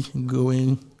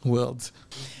easy-going world.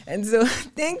 And so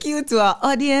thank you to our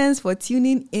audience for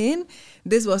tuning in.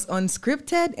 This was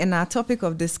Unscripted, and our topic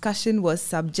of discussion was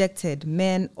subjected,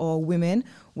 men or women,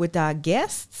 with our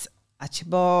guests,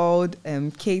 Archibald,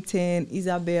 Kaiten,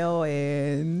 Isabel,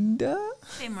 and...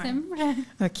 Simran.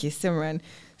 Okay, Simran.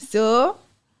 So,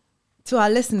 to our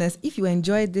listeners, if you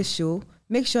enjoyed this show,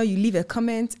 make sure you leave a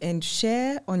comment and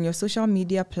share on your social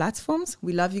media platforms.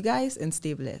 We love you guys and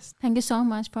stay blessed. Thank you so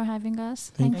much for having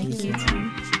us. Thank you.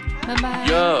 Bye-bye.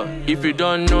 Yo, if you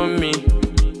don't know me,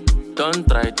 don't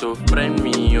try to friend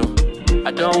me, yo.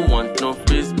 I don't want no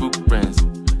Facebook friends.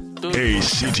 Hey,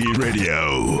 City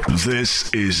Radio,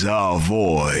 this is our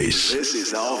voice. This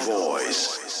is our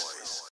voice.